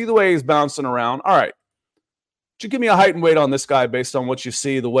 You see the way he's bouncing around. All right. Would you give me a height and weight on this guy based on what you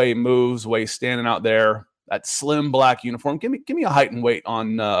see, the way he moves, the way he's standing out there? That slim black uniform. Give me a height and weight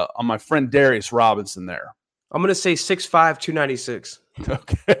on my friend Darius Robinson there. I'm going to say 6'5", 296.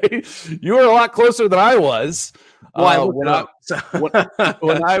 Okay. You were a lot closer than I was. Well, I looked up.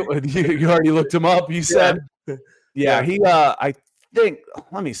 You already looked him up, you said? Yeah. He, I think,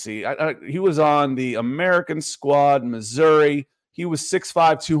 let me see. He was on the American squad, Missouri. He was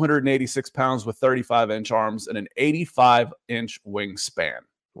 6'5", 286 pounds with 35-inch arms and an 85-inch wingspan.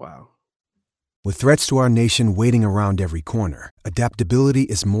 Wow. With threats to our nation waiting around every corner, adaptability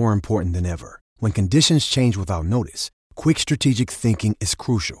is more important than ever. When conditions change without notice, quick strategic thinking is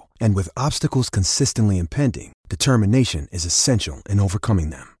crucial. And with obstacles consistently impending, determination is essential in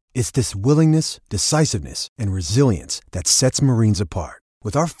overcoming them. It's this willingness, decisiveness, and resilience that sets Marines apart.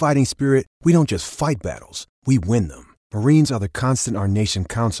 With our fighting spirit, we don't just fight battles, we win them. Marines are the constant our nation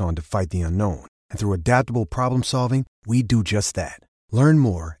counts on to fight the unknown. And through adaptable problem solving, we do just that. Learn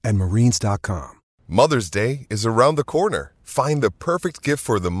more at Marines.com. Mother's Day is around the corner. Find the perfect gift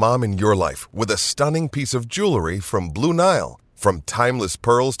for the mom in your life with a stunning piece of jewelry from Blue Nile. From timeless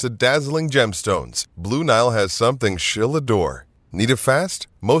pearls to dazzling gemstones, Blue Nile has something she'll adore. Need it fast?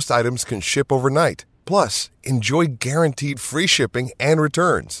 Most items can ship overnight. Plus, enjoy guaranteed free shipping and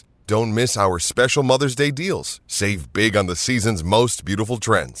returns. Don't miss our special Mother's Day deals. Save big on the season's most beautiful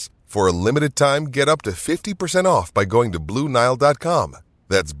trends. For a limited time, get up to 50% off by going to BlueNile.com.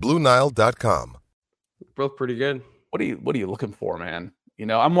 That's BlueNile.com. Both pretty good. What are you looking for, man? You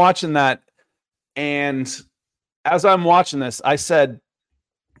know, I'm watching that, and as I'm watching this, I said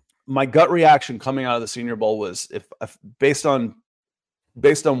my gut reaction coming out of the Senior Bowl was if based on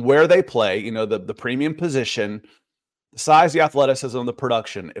where they play, you know, the premium position, the size, the athleticism, the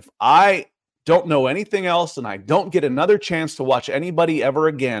production. If I don't know anything else and I don't get another chance to watch anybody ever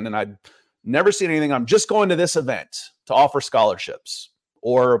again, and I've never seen anything, I'm just going to this event to offer scholarships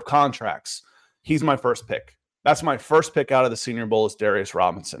or contracts, he's my first pick. That's my first pick out of the Senior Bowl is Darius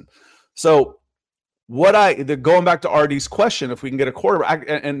Robinson. So going back to RD's question, if we can get a quarterback,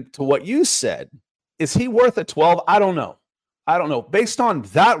 and to what you said, is he worth a 12? I don't know. Based on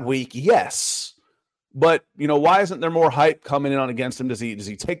that week, yes. But, you know, why isn't there more hype coming in on against him? Does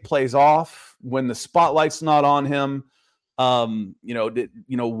he take plays off when the spotlight's not on him? Why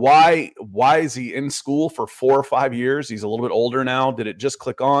is he in school for 4 or 5 years? He's a little bit older now. Did it just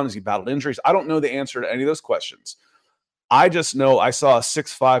click on? Has he battled injuries? I don't know the answer to any of those questions. I just know I saw a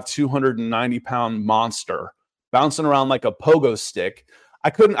 6'5", 290-pound monster bouncing around like a pogo stick.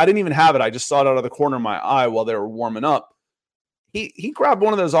 I didn't even have it. I just saw it out of the corner of my eye while they were warming up. He grabbed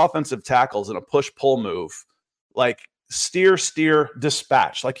one of those offensive tackles in a push-pull move, like steer,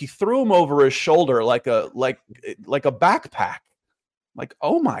 dispatch. Like he threw him over his shoulder like a backpack. Like,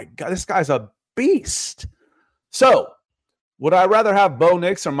 oh my God, this guy's a beast. So would I rather have Bo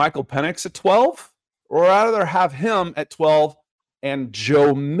Nix or Michael Penix at 12? Or rather have him at 12 and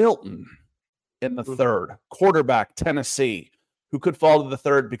Joe Milton in the third, quarterback, Tennessee, who could fall to the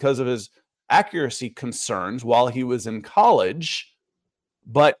third because of his accuracy concerns while he was in college,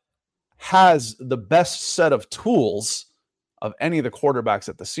 but has the best set of tools of any of the quarterbacks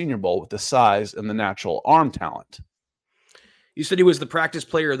at the Senior Bowl with the size and the natural arm talent. You said he was the practice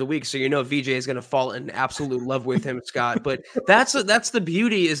player of the week, so you know VJ is going to fall in absolute love with him, Scott. But that's the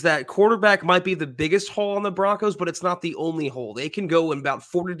beauty, is that quarterback might be the biggest hole on the Broncos, but it's not the only hole. They can go in about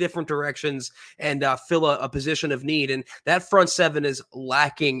 40 different directions and fill a position of need. And that front seven is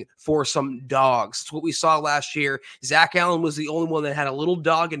lacking for some dogs. It's what we saw last year. Zach Allen was the only one that had a little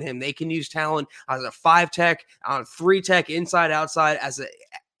dog in him. They can use talent as a 5-tech, on 3-tech, inside, outside,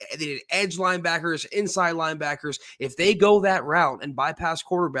 they did edge linebackers, inside linebackers. If they go that route and bypass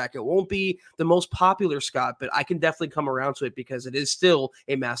quarterback, it won't be the most popular, Scott, but I can definitely come around to it because it is still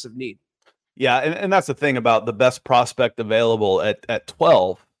a massive need. Yeah, and that's the thing about the best prospect available at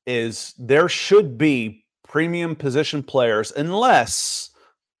 12 is there should be premium position players unless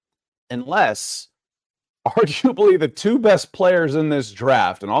arguably the two best players in this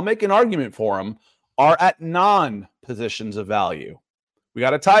draft, and I'll make an argument for them, are at non-positions of value. We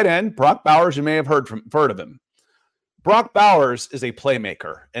got a tight end, Brock Bowers. You may have heard of him. Brock Bowers is a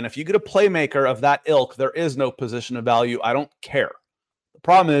playmaker. And if you get a playmaker of that ilk, there is no position of value. I don't care. The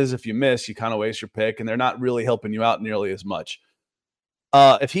problem is if you miss, you kind of waste your pick, and they're not really helping you out nearly as much.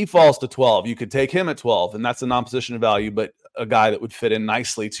 If he falls to 12, you could take him at 12, and that's a non-position of value, but a guy that would fit in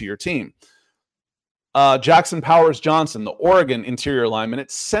nicely to your team. Jackson Powers-Johnson, the Oregon interior lineman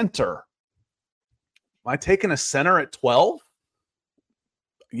at center. Am I taking a center at 12?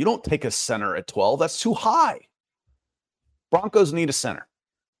 You don't take a center at 12. That's too high. Broncos need a center.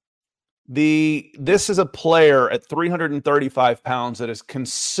 This is a player at 335 pounds that is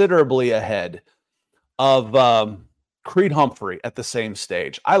considerably ahead of Creed Humphrey at the same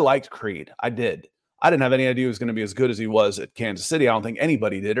stage. I liked Creed. I did. I didn't have any idea he was going to be as good as he was at Kansas City. I don't think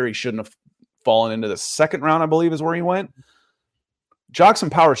anybody did, or he shouldn't have fallen into the second round, I believe is where he went. Jackson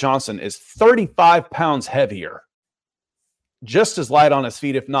Powers-Johnson is 35 pounds heavier, just as light on his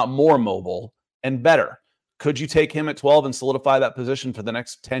feet, if not more mobile, and better. Could you take him at 12 and solidify that position for the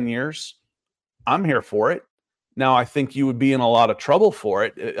next 10 years? I'm here for it. Now, I think you would be in a lot of trouble for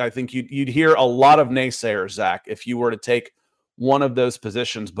it. I think you'd hear a lot of naysayers, Zach, if you were to take one of those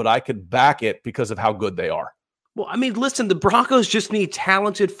positions, but I could back it because of how good they are. Well, I mean, listen, the Broncos just need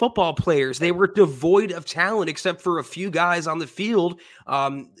talented football players. They were devoid of talent except for a few guys on the field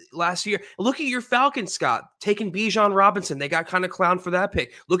last year. Look at your Falcons, Scott, taking Bijan Robinson. They got kind of clowned for that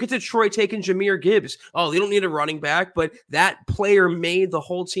pick. Look at Detroit taking Jahmyr Gibbs. Oh, they don't need a running back, but that player made the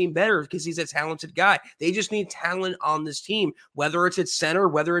whole team better because he's a talented guy. They just need talent on this team, whether it's at center,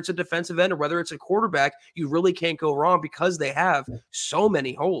 whether it's a defensive end, or whether it's a quarterback. You really can't go wrong because they have so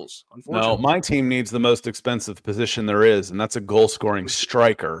many holes, unfortunately. No, my team needs the most expensive position there is, and that's a goal-scoring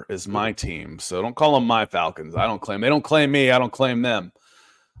striker is my team. So don't call them my Falcons. They don't claim me. I don't claim them.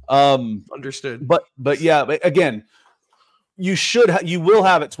 Understood. But yeah, again, you will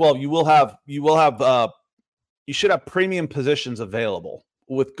have at 12. You should have premium positions available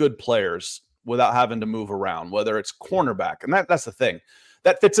with good players without having to move around, whether it's cornerback. And that's the thing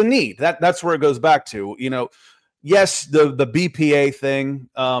that fits a need. That's where it goes back to, yes, the BPA thing.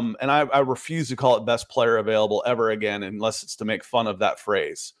 And I refuse to call it best player available ever again, unless it's to make fun of that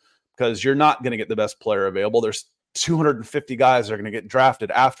phrase, because you're not going to get the best player available. There's 250 guys that are going to get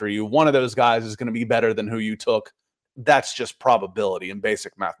drafted after you. One of those guys is going to be better than who you took. That's just probability and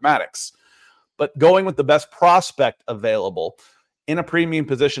basic mathematics. But going with the best prospect available in a premium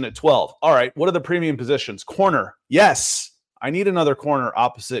position at 12. All right, what are the premium positions? Corner. Yes, I need another corner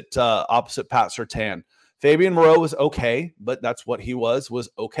opposite Pat Surtain. Fabian Moreau was okay, but that's what he was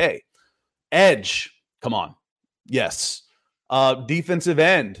okay. Edge. Come on. Yes. Defensive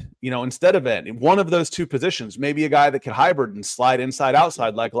end, instead of end. One of those two positions, maybe a guy that can hybrid and slide inside,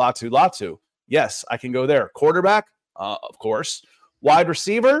 outside like Latu. Yes, I can go there. Quarterback, of course. Wide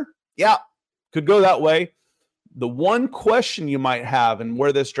receiver, yeah, could go that way. The one question you might have, and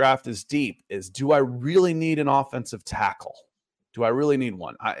where this draft is deep, is do I really need an offensive tackle? Do I really need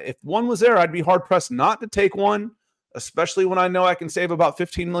one? If one was there, I'd be hard-pressed not to take one, especially when I know I can save about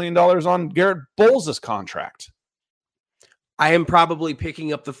 $15 million on Garrett Bowles' contract. I am probably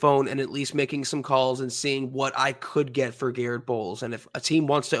picking up the phone and at least making some calls and seeing what I could get for Garrett Bowles. And if a team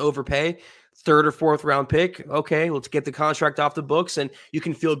wants to overpay, 3rd or 4th round pick, okay, let's get the contract off the books, and you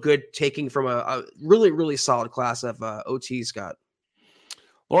can feel good taking from a really, really solid class of OT, Scott.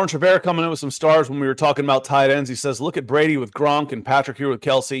 Lawrence Rivera coming in with some stars when we were talking about tight ends. He says, look at Brady with Gronk and Patrick here with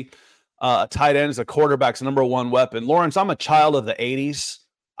Kelsey. A tight end is a quarterback's number one weapon. Lawrence, I'm a child of the 80s.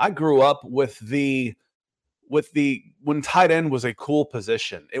 I grew up with when tight end was a cool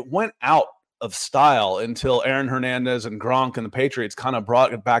position. It went out of style until Aaron Hernandez and Gronk and the Patriots kind of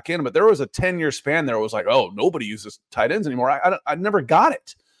brought it back in. But there was a 10-year span there. It was like, oh, nobody uses tight ends anymore. I never got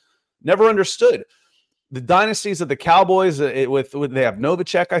it. Never understood. The dynasties of the Cowboys they have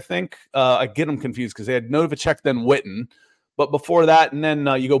Novacek, I think. I get them confused because they had Novacek, then Witten. But before that, and then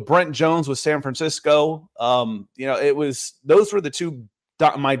you go Brent Jones with San Francisco. Those were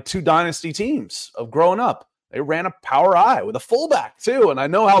my two dynasty teams of growing up. They ran a power I with a fullback, too. And I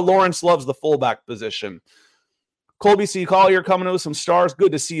know how Lawrence loves the fullback position. Colby C. Collier coming in with some stars.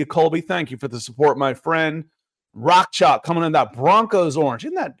 Good to see you, Colby. Thank you for the support, my friend. Rock Chalk coming in that Broncos orange.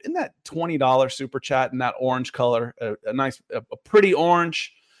 Isn't that $20 super chat in that orange color? A pretty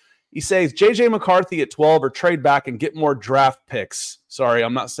orange. He says, J.J. McCarthy at 12 or trade back and get more draft picks. Sorry,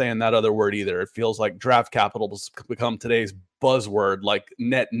 I'm not saying that other word either. It feels like draft capital has become today's buzzword, like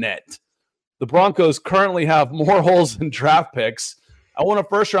net. The Broncos currently have more holes than draft picks. I want a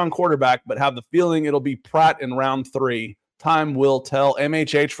first-round quarterback, but have the feeling it'll be Pratt in round 3. Time will tell.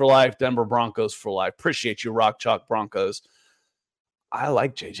 MHH for life, Denver Broncos for life. Appreciate you, Rock Chalk Broncos. I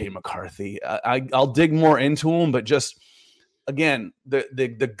like J.J. McCarthy. I'll dig more into him, but just, again,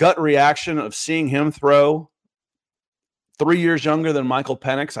 the gut reaction of seeing him throw 3 years younger than Michael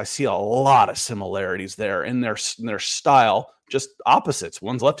Penix, I see a lot of similarities there in their style. Just opposites.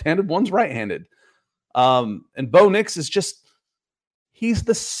 One's left-handed, one's right-handed. And Bo Nix is just, he's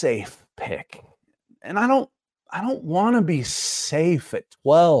the safe pick. And I don't want to be safe at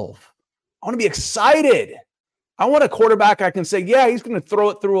 12. I want to be excited. I want a quarterback I can say, yeah, he's going to throw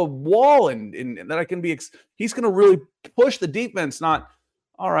it through a wall and that I can be, he's going to really push the defense, not,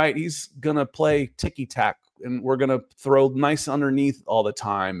 all right, he's going to play ticky-tack and we're going to throw nice underneath all the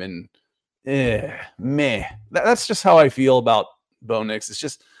time. And meh. That's just how I feel about Bo Nix. It's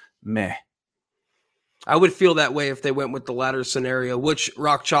just meh. I would feel that way if they went with the latter scenario, which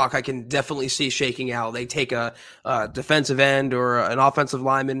Rock Chalk I can definitely see shaking out. They take a defensive end or an offensive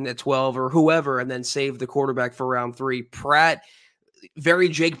lineman at 12 or whoever and then save the quarterback for round 3. Pratt, very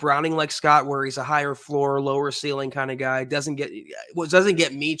Jake Browning like Scott, where he's a higher floor, lower ceiling kind of guy. Doesn't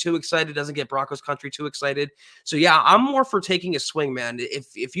get me too excited. Doesn't get Broncos country too excited. So yeah, I'm more for taking a swing, man.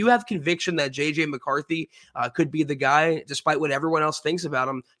 If you have conviction that J.J. McCarthy could be the guy, despite what everyone else thinks about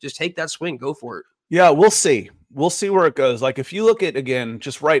him, just take that swing. Go for it. Yeah, we'll see. We'll see where it goes. Like if you look at, again,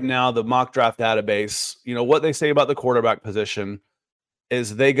 just right now, the mock draft database, what they say about the quarterback position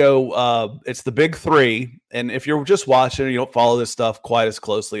is they go, it's the big 3. And if you're just watching, you don't follow this stuff quite as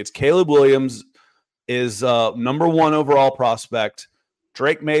closely. It's Caleb Williams is number 1 overall prospect.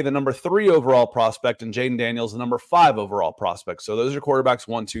 Drake May, the number 3 overall prospect, and Jaden Daniels, the number 5 overall prospect. So those are quarterbacks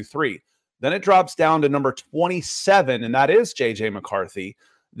 1, 2, 3. Then it drops down to number 27, and that is J.J. McCarthy.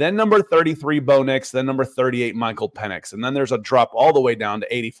 Then number 33, Bo Nix. Then number 38, Michael Penix. And then there's a drop all the way down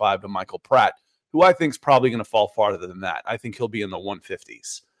to 85 to Michael Pratt, who I think is probably going to fall farther than that. I think he'll be in the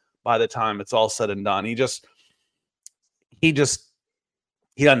 150s by the time it's all said and done. he doesn't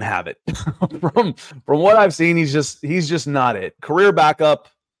have it. from what I've seen, he's just not it. Career backup,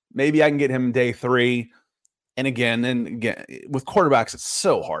 maybe I can get him day 3. And again, with quarterbacks, it's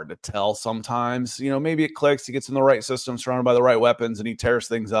so hard to tell sometimes. Maybe it clicks, he gets in the right system, surrounded by the right weapons, and he tears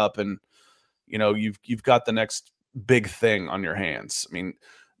things up, and you've got the next big thing on your hands. I mean,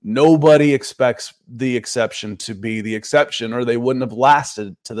 nobody expects the exception to be the exception, or they wouldn't have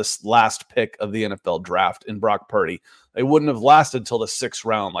lasted to this last pick of the NFL draft in Brock Purdy. They wouldn't have lasted till the 6th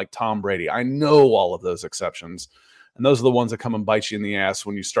round like Tom Brady. I know all of those exceptions, and those are the ones that come and bite you in the ass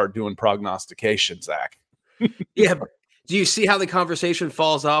when you start doing prognostication, Zach. Yeah. Do you see how the conversation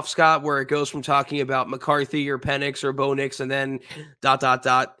falls off, Scott, where it goes from talking about McCarthy or Penix or Bo Nix and then ...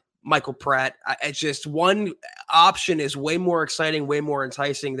 Michael Pratt? It's just one option is way more exciting, way more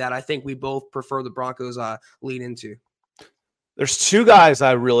enticing, that I think we both prefer the Broncos lean into. There's 2 guys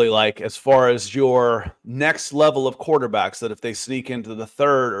I really like as far as your next level of quarterbacks that if they sneak into the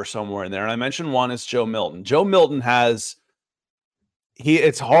 3rd or somewhere in there. And I mentioned one is Joe Milton. Joe Milton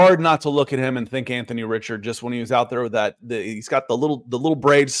it's hard not to look at him and think Anthony Richard just when he was out there with he's got the little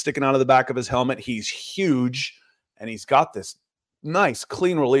braids sticking out of the back of his helmet. He's huge, and he's got this nice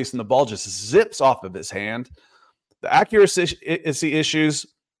clean release, and the ball just zips off of his hand. The accuracy issues,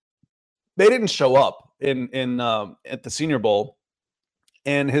 they didn't show up at the Senior Bowl,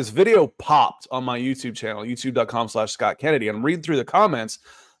 and his video popped on my YouTube channel, youtube.com/Scott Kennedy. And I'm reading through the comments.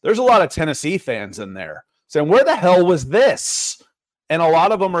 There's a lot of Tennessee fans in there saying, where the hell was this? And a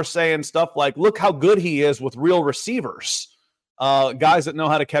lot of them are saying stuff like, look how good he is with real receivers, guys that know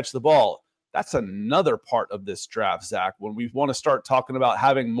how to catch the ball. That's another part of this draft, Zach, when we want to start talking about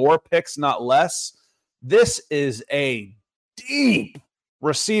having more picks, not less. This is a deep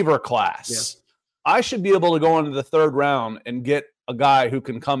receiver class. Yeah. I should be able to go into the 3rd round and get a guy who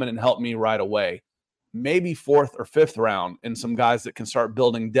can come in and help me right away. Maybe 4th or 5th round, and some guys that can start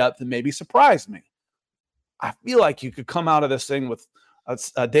building depth and maybe surprise me. I feel like you could come out of this thing with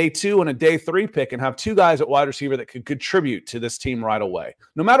a day 2 and a day 3 pick and have 2 guys at wide receiver that could contribute to this team right away.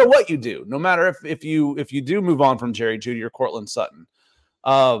 No matter what you do, no matter if you do move on from Jerry Jeudy or Cortland Sutton,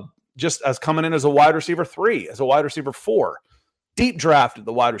 just as coming in as a wide receiver 3, as a wide receiver 4, deep draft at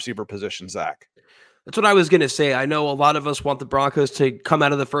the wide receiver position, Zach. That's what I was going to say. I know a lot of us want the Broncos to come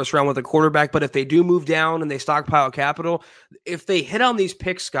out of the 1st round with a quarterback, but if they do move down and they stockpile capital, if they hit on these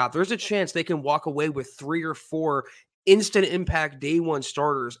picks, Scott, there's a chance they can walk away with 3 or 4 instant impact day 1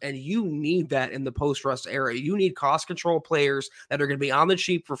 starters, and you need that in the post-Russ era. You need cost control players that are going to be on the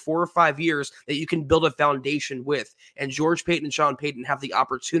cheap for 4 or 5 years that you can build a foundation with, and George Paton and Sean Payton have the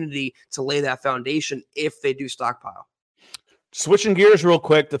opportunity to lay that foundation if they do stockpile. Switching gears real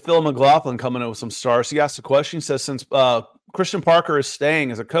quick to Phil McLaughlin coming in with some stars. He asked a question. He says, since Christian Parker is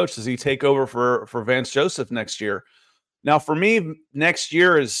staying as a coach, does he take over for Vance Joseph next year? Now, for me, next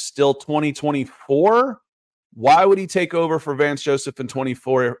year is still 2024. Why would he take over for Vance Joseph in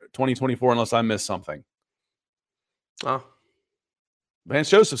 2024 unless I missed something? Oh, Vance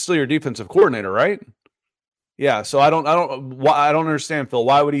Joseph's still your defensive coordinator, right? Yeah, so I don't understand, Phil.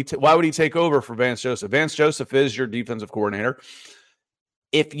 Why would he take over for Vance Joseph? Vance Joseph is your defensive coordinator.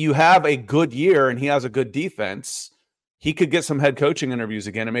 If you have a good year and he has a good defense, he could get some head coaching interviews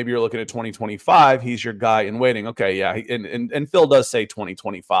again, and maybe you're looking at 2025. He's your guy in waiting. Okay, yeah, and Phil does say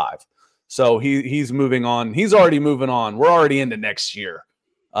 2025. So he's moving on. He's already moving on. We're already into next year.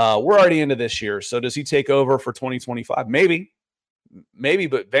 We're already into this year. So does he take over for 2025? Maybe,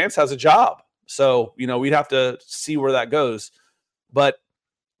 but Vance has a job. So, we'd have to see where that goes. But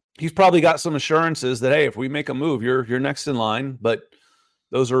he's probably got some assurances that, hey, if we make a move, you're next in line. But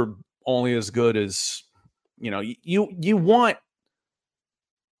those are only as good as, you'd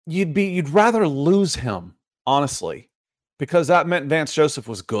rather lose him, honestly, because that meant Vance Joseph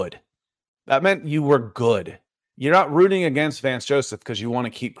was good. That meant you were good. You're not rooting against Vance Joseph because you want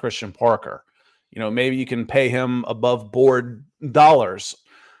to keep Christian Parker. Maybe you can pay him above board dollars.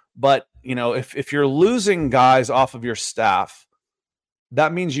 But, if you're losing guys off of your staff,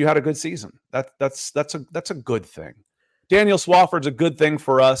 that means you had a good season. That's a good thing. Daniel Swafford's a good thing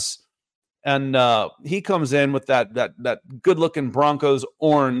for us. And he comes in with that good-looking Broncos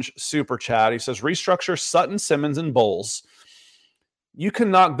orange super chat. He says, restructure Sutton, Simmons, and Bowles. You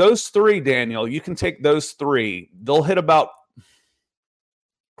can knock those 3, Daniel. You can take those 3. They'll hit about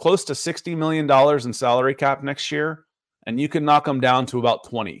close to $60 million in salary cap next year, and you can knock them down to about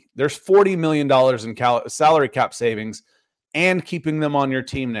 20. There's $40 million in salary cap savings and keeping them on your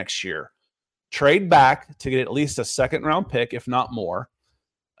team next year. Trade back to get at least a 2nd-round pick, if not more.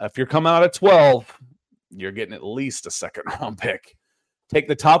 If you're coming out at 12, you're getting at least a 2nd-round pick Take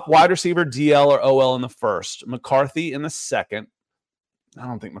the top wide receiver, DL or OL in the first, McCarthy in the second. I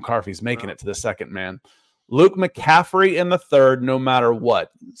don't think McCarthy's making it to the second, man. Luke McCaffrey in the third, no matter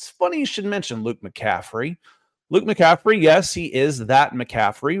what. It's funny you should mention Luke McCaffrey. Luke McCaffrey, yes, he is that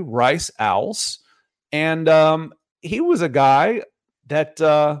McCaffrey, Rice Owls. And he was a guy that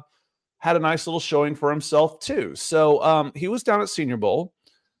had a nice little showing for himself too. So he was down at Senior Bowl.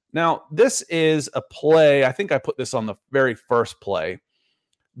 Now, this is a play. I think I put this on the very first play.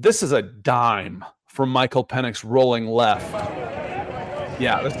 This is a dime from Michael Penix rolling left.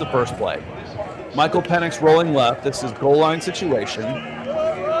 Yeah, that's the first play. Michael Penix rolling left. This is goal line situation.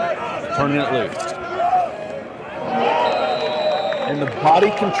 Turning it loose. And the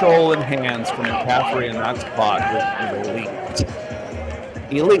body control and hands from McCaffrey in that spot was elite.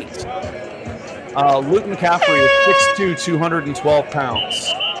 Elite. Luke McCaffrey is 6'2", 212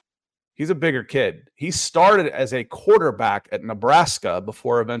 pounds. He's a bigger kid. He started as a quarterback at Nebraska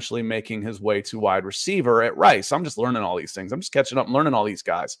before eventually making his way to wide receiver at Rice. I'm just learning all these things. I'm just catching up and learning all these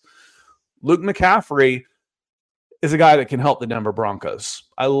guys. Luke McCaffrey is a guy that can help the Denver Broncos.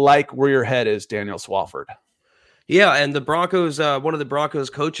 I like where your head is, Daniel Swafford. Yeah, and the Broncos, one of the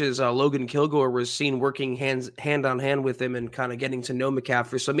Broncos coaches, Logan Kilgore, was seen working hand on hand with him and kind of getting to know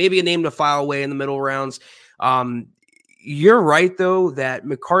McCaffrey. So maybe a name to file away in the middle rounds. You're right, though, that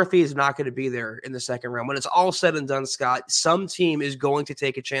McCarthy is not going to be there in the second round. When it's all said and done, Scott, some team is going to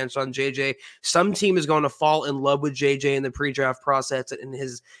take a chance on JJ. Some team is going to fall in love with JJ in the pre-draft process, and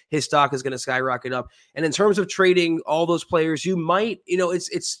his stock is going to skyrocket up. And in terms of trading all those players, you might,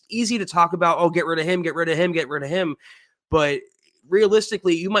 it's easy to talk about, oh, get rid of him, get rid of him, get rid of him. But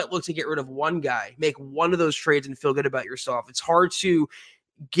realistically, you might look to get rid of one guy, make one of those trades and feel good about yourself. It's hard to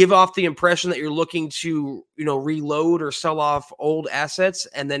give off the impression that you're looking to, reload or sell off old assets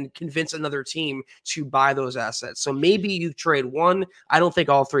and then convince another team to buy those assets. So maybe you trade one. I don't think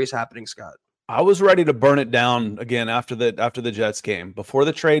all three is happening, Scott. I was ready to burn it down again after the Jets game. Before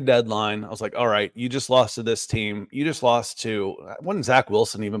the trade deadline, I was like, all right, you just lost to this team. You just lost to, wasn't Zach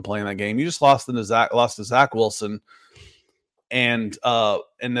Wilson even playing that game? You just lost to Zach Wilson and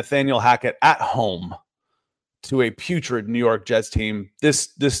Nathaniel Hackett at home to a putrid New York Jets team.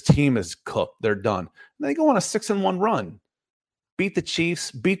 This team is cooked. They're done. And they go on a 6-1 run. Beat the Chiefs,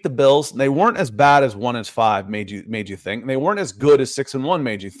 beat the Bills. They weren't as bad as 1-5 made you think. They weren't as good as 6-1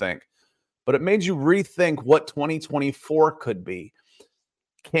 made you think. But it made you rethink what 2024 could be.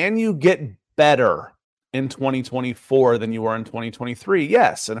 Can you get better in 2024 than you were in 2023?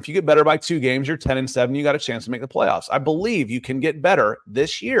 Yes. And if you get better by 2 games, you're 10-7, you got a chance to make the playoffs. I believe you can get better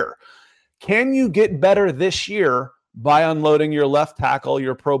this year. Can you get better this year by unloading your left tackle,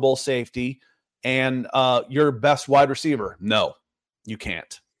 your Pro Bowl safety, and your best wide receiver? No, you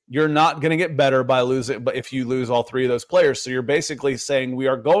can't. You're not going to get better by losing, but if you lose all 3 of those players. So you're basically saying we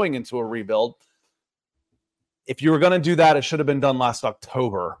are going into a rebuild. If you were going to do that, it should have been done last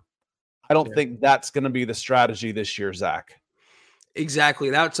October. I don't think that's going to be the strategy this year, Zach. Exactly.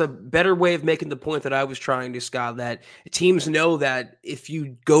 That's a better way of making the point that I was trying to, Scott, that teams know that if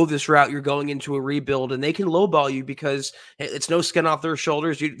you go this route, you're going into a rebuild and they can lowball you because it's no skin off their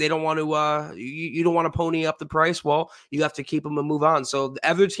shoulders. They don't want to, you don't want to pony up the price. Well, you have to keep them and move on. So the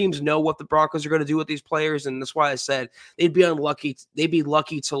other teams know what the Broncos are going to do with these players. And that's why I said they'd be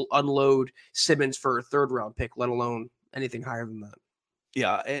lucky to unload Simmons for a 3rd round pick, let alone anything higher than that.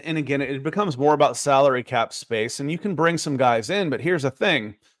 Yeah, and again, it becomes more about salary cap space, and you can bring some guys in, but here's the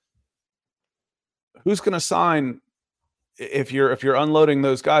thing. Who's going to sign if you're unloading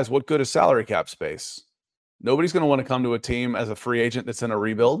those guys? What good is salary cap space? Nobody's going to want to come to a team as a free agent that's in a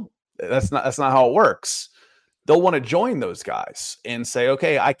rebuild. That's not how it works. They'll want to join those guys and say,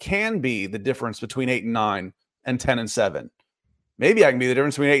 okay, I can be the difference between 8-9 and 10-7. Maybe I can be the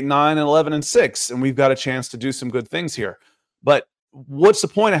difference between 8-9 and 11-6, and we've got a chance to do some good things here. But what's the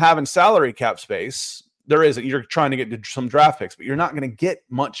point of having salary cap space? There isn't. You're trying to get some draft picks, but you're not going to get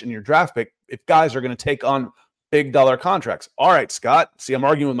much in your draft pick if guys are going to take on big dollar contracts. All right, Scott. See, I'm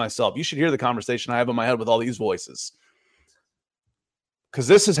arguing with myself. You should hear the conversation I have in my head with all these voices. Because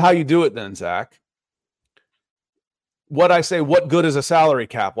this is how you do it then, Zach. What I say, what good is a salary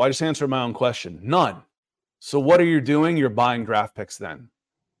cap? Well, I just answered my own question. None. So what are you doing? You're buying draft picks then.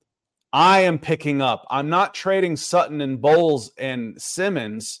 I am picking up. I'm not trading Sutton and Bowles and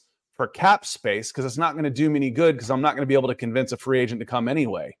Simmons for cap space because it's not going to do me any good because I'm not going to be able to convince a free agent to come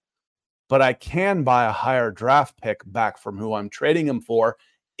anyway. But I can buy a higher draft pick back from who I'm trading him for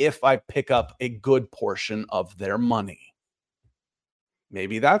if I pick up a good portion of their money.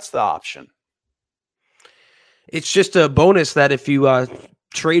 Maybe that's the option. It's just a bonus that if you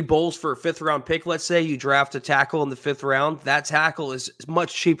trade Bowles for a 5th-round pick, let's say you draft a tackle in the 5th round, that tackle is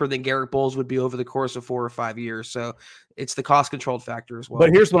much cheaper than Garrett Bowles would be over the course of 4 or 5 years. So it's the cost-controlled factor as well.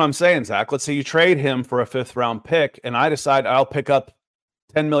 But here's what I'm saying, Zach. Let's say you trade him for a 5th-round pick, and I decide I'll pick up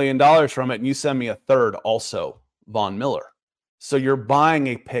 $10 million from it, and you send me a third also, Von Miller. So you're buying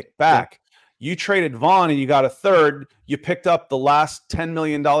a pick back. You traded Vaughn and you got a third. You picked up the last $10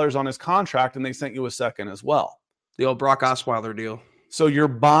 million on his contract, and they sent you a second as well. The old Brock Osweiler deal. So you're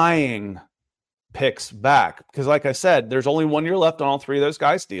buying picks back because, like I said, there's only 1 year left on all 3 of those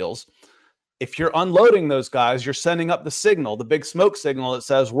guys' deals. If you're unloading those guys, you're sending up the signal, the big smoke signal that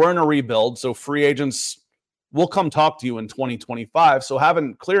says we're in a rebuild, so free agents will come talk to you in 2025. So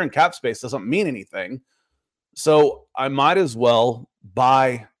having clearing cap space doesn't mean anything. So I might as well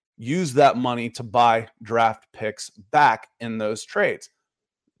use that money to buy draft picks back in those trades.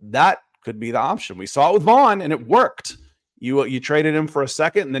 That could be the option. We saw it with Vaughn, and it worked. You traded him for a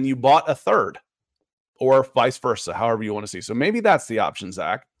second, and then you bought a third, or vice versa, however you want to see. So maybe that's the option,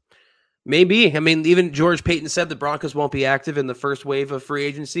 Zach. Maybe. I mean, even George Payton said the Broncos won't be active in the first wave of free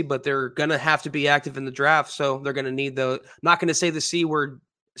agency, but they're going to have to be active in the draft. So they're going to need I'm not going to say the C word,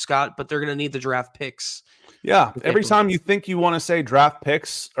 Scott, but they're going to need the draft picks. Yeah. Every time you think you want to say draft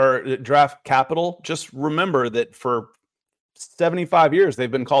picks or draft capital, just remember that for 75 years,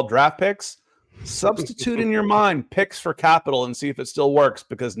 they've been called draft picks. Substitute in your mind picks for capital and see if it still works,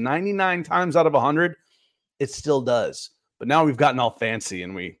 because 99 times out of 100, it still does. But now we've gotten all fancy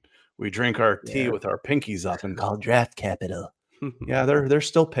and we drink our tea with our pinkies up and call draft capital. Yeah, they're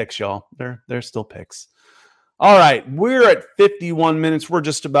still picks, y'all. They're still picks. All right, we're at 51 minutes. We're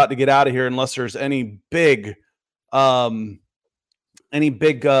just about to get out of here unless there's any big stuff,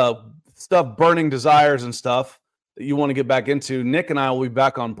 burning desires and stuff that you want to get back into. Nick and I will be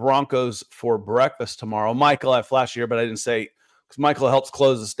back on Broncos for breakfast tomorrow. Michael, I flashed here, but I didn't say, because Michael helps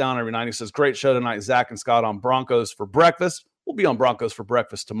close us down every night. He says, great show tonight, Zach and Scott on Broncos for breakfast. We'll be on Broncos for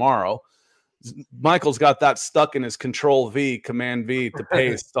breakfast tomorrow. Michael's got that stuck in his Control V, Command V to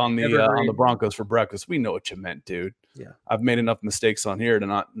paste on the Broncos for breakfast. We know what you meant, dude. Yeah, I've made enough mistakes on here to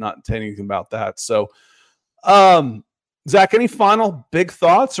not say anything about that. So, Zach, any final big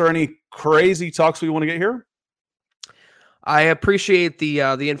thoughts or any crazy talks we want to get here? I appreciate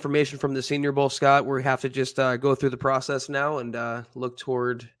the information from the Senior Bowl, Scott. We have to just go through the process now and look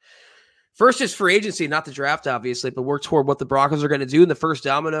toward first just free agency, not the draft, obviously, but work toward what the Broncos are going to do. And the first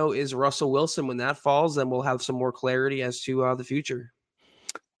domino is Russell Wilson. When that falls, then we'll have some more clarity as to the future.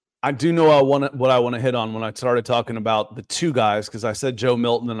 I do know what I want to hit on when I started talking about the 2 guys, because I said Joe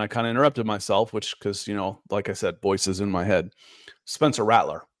Milton and I kind of interrupted myself, because, like I said, voices in my head. Spencer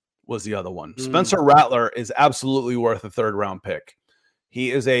Rattler was the other one. Spencer Rattler is absolutely worth a 3rd-round pick.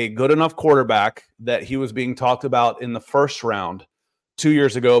 He is a good enough quarterback that he was being talked about in the 1st round 2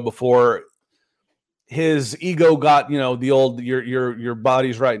 years ago before his ego got, the old your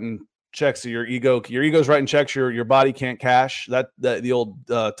body's writing checks, your ego's writing checks, your body can't cash. The old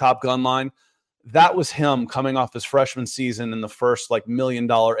Top Gun line. That was him coming off his freshman season in the first $1 million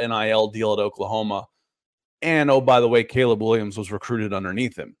NIL deal at Oklahoma. And oh, by the way, Caleb Williams was recruited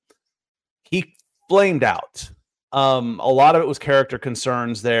underneath him. He flamed out. A lot of it was character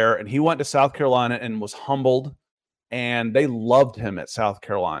concerns there, and he went to South Carolina and was humbled, and they loved him at South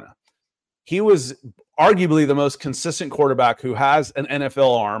Carolina. He was arguably the most consistent quarterback who has an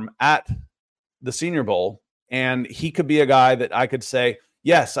NFL arm at the Senior Bowl, and he could be a guy that I could say,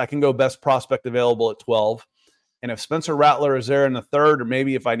 yes, I can go best prospect available at 12. And if Spencer Rattler is there in the 3rd, or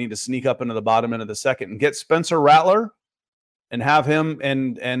maybe if I need to sneak up into the bottom end of the 2nd and get Spencer Rattler and have him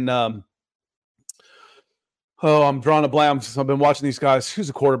I'm drawing a blank. I've been watching these guys. Who's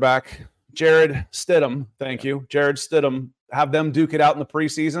a quarterback? Jared Stidham. Thank you. Jared Stidham. Have them duke it out in the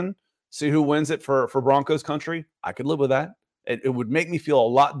preseason. See who wins it for Broncos country. I could live with that. It would make me feel a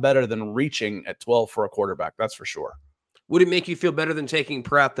lot better than reaching at 12 for a quarterback. That's for sure. Would it make you feel better than taking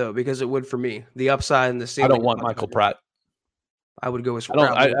Pratt, though? Because it would for me. The upside and the ceiling. I don't want Michael Pratt. I would go with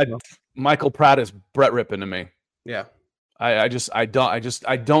Michael Pratt is Brett Rippon to me. Yeah. I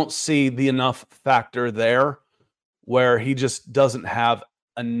don't see the enough factor there where he just doesn't have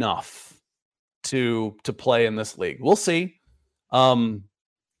enough to play in this league. We'll see. A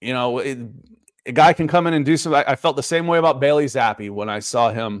guy can come in and do something. I felt the same way about Bailey Zappi when I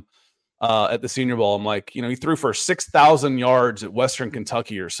saw him at the Senior Bowl. I'm like, he threw for 6,000 yards at Western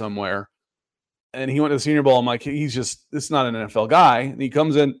Kentucky or somewhere, and he went to the Senior Bowl. I'm like, it's not an NFL guy. And he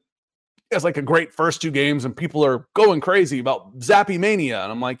comes in, he has a great first 2 games, and people are going crazy about Zappi mania.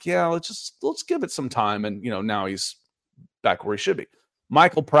 And I'm like, yeah, let's give it some time. And now he's back where he should be.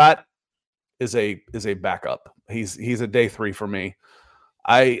 Michael Pratt is a backup. He's a day 3 for me.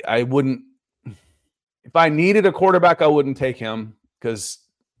 I wouldn't, if I needed a quarterback, I wouldn't take him because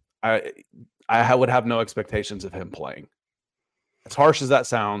I would have no expectations of him playing. As harsh as that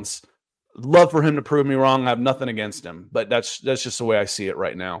sounds, I'd love for him to prove me wrong. I have nothing against him, but that's just the way I see it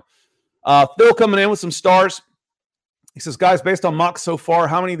right now. Phil coming in with some stars. He says, guys, based on mocks so far,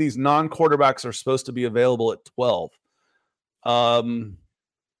 how many of these non-quarterbacks are supposed to be available at 12?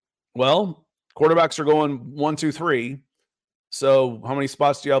 Well, quarterbacks are going 1, 2, 3. So how many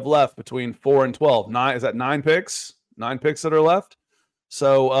spots do you have left between 4 and 12? 9, is that 9 picks? 9 picks that are left?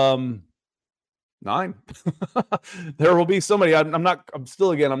 So 9. There will be somebody. I'm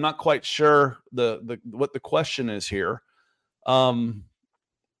not quite sure what the question is here.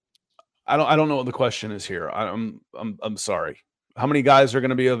 I don't know what the question is here. I'm sorry. How many guys are going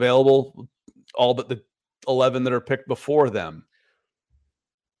to be available? All but the 11 that are picked before them.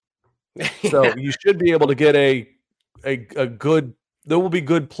 So you should be able to get a good. There will be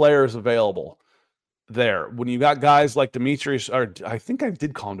good players available there. When you got guys like Demetrius, or I think I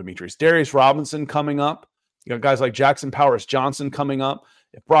did call him Demetrius, Darius Robinson coming up. You got guys like Jackson Powers Johnson coming up.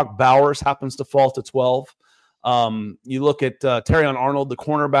 If Brock Bowers happens to fall to 12. You look at Terrion Arnold, the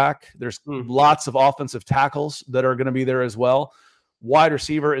cornerback. There's lots of offensive tackles that are going to be there as well. Wide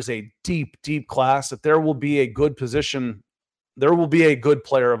receiver is a deep, deep class. If there will be a good position, there will be a good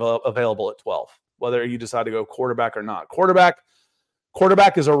player available at 12, whether you decide to go quarterback or not. Quarterback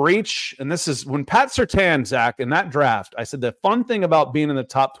is a reach, and this is when Pat Surtain, Zach, in that draft, I said the fun thing about being in the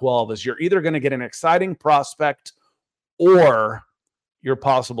top 12 is you're either going to get an exciting prospect or your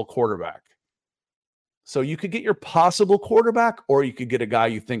possible quarterback. So you could get your possible quarterback, or you could get a guy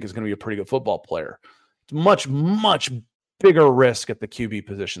you think is going to be a pretty good football player. It's much, much bigger risk at the QB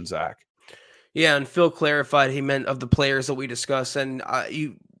position, Zach. Yeah, and Phil clarified he meant of the players that we discussed, and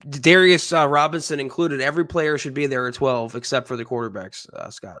Darius Robinson included. Every player should be there at 12 except for the quarterbacks,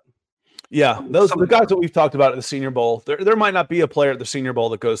 Scott. Yeah, those are the guys that we've talked about at the Senior Bowl. There might not be a player at the Senior Bowl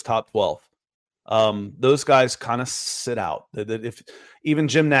that goes top 12. Those guys kind of sit out. If even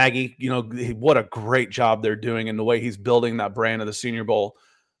Jim Nagy, what a great job they're doing in the way he's building that brand of the Senior Bowl.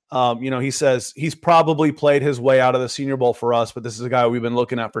 He says he's probably played his way out of the Senior Bowl for us, but this is a guy we've been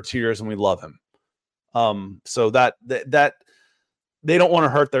looking at for 2 years and we love him. So that they don't want to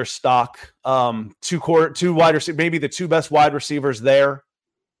hurt their stock. Two wide receivers, maybe the 2 best wide receivers there.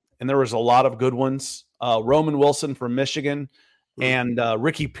 And there was a lot of good ones. Roman Wilson from Michigan and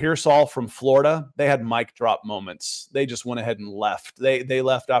Ricky Pearsall from Florida. They had mic drop moments. They just went ahead and left. They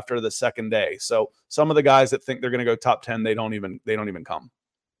left after the second day. So some of the guys that think they're going to go top 10, they don't even come.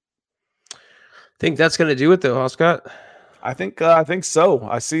 Think that's going to do it though, huh, Scott? I think so.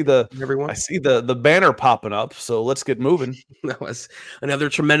 I see the banner popping up. So let's get moving. That was another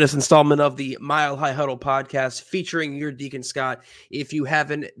tremendous installment of the Mile High Huddle podcast featuring your Deacon Scott. If you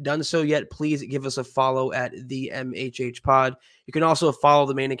haven't done so yet, please give us a follow at the MHH Pod. You can also follow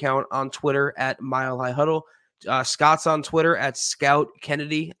the main account on Twitter at Mile High Huddle. Scott's on Twitter at Scout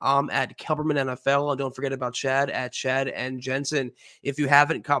Kennedy. I'm at Kelberman NFL. And don't forget about Chad at Chad and Jensen. If you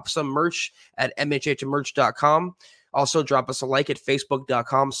haven't, cop some merch at mhhmerch.com. Also, drop us a like at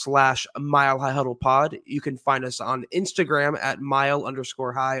facebook.com/Mile High Huddle Pod. You can find us on Instagram at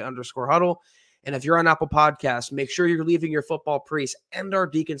mile_high_huddle. And if you're on Apple Podcasts, make sure you're leaving your football priest and our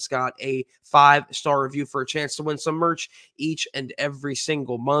Deacon Scott a 5-star review for a chance to win some merch each and every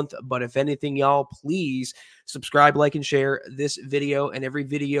single month. But if anything, y'all, please subscribe, like, and share this video and every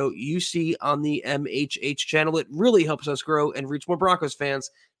video you see on the MHH channel. It really helps us grow and reach more Broncos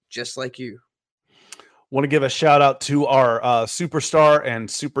fans just like you. Want to give a shout out to our superstar and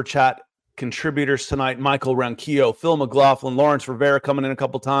super chat contributors tonight. Michael Ronquillo, Phil McLaughlin, Lawrence Rivera coming in a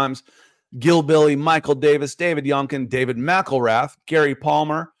couple times. Gil Billy, Michael Davis, David Yonkin, David McElrath, Gary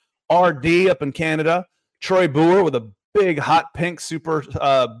Palmer, RD up in Canada, Troy Boer with a big hot pink super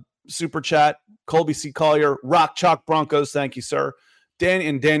chat, Colby C. Collier, Rock Chalk Broncos, thank you, sir.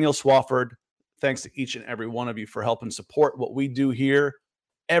 And Daniel Swafford, thanks to each and every one of you for helping support what we do here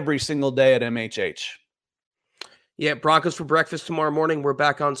every single day at MHH. Yeah, Broncos for breakfast tomorrow morning. We're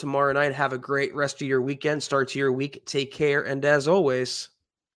back on tomorrow night. Have a great rest of your weekend. Start to your week. Take care. And as always,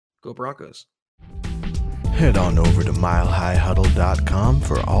 go Broncos. Head on over to milehighhuddle.com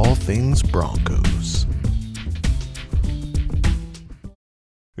for all things Broncos.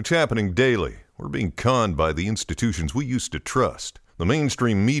 It's happening daily. We're being conned by the institutions we used to trust. The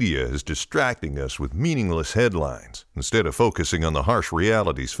mainstream media is distracting us with meaningless headlines instead of focusing on the harsh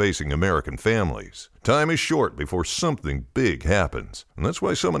realities facing American families. Time is short before something big happens, and that's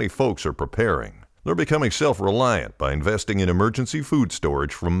why so many folks are preparing. They're becoming self-reliant by investing in emergency food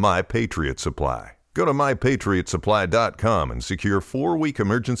storage from My Patriot Supply. Go to MyPatriotSupply.com and secure 4-week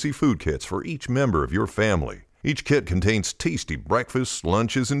emergency food kits for each member of your family. Each kit contains tasty breakfasts,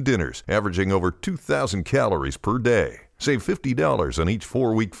 lunches, and dinners, averaging over 2,000 calories per day. Save $50 on each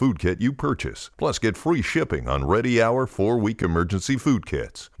 4-week food kit you purchase. Plus, get free shipping on Ready Hour 4-week emergency food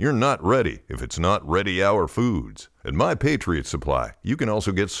kits. You're not ready if it's not Ready Hour Foods. At My Patriot Supply, you can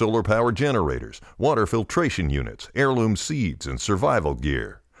also get solar power generators, water filtration units, heirloom seeds, and survival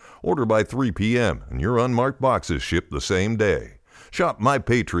gear. Order by 3 p.m. and your unmarked boxes ship the same day. Shop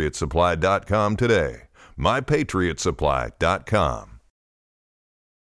MyPatriotSupply.com today. MyPatriotSupply.com.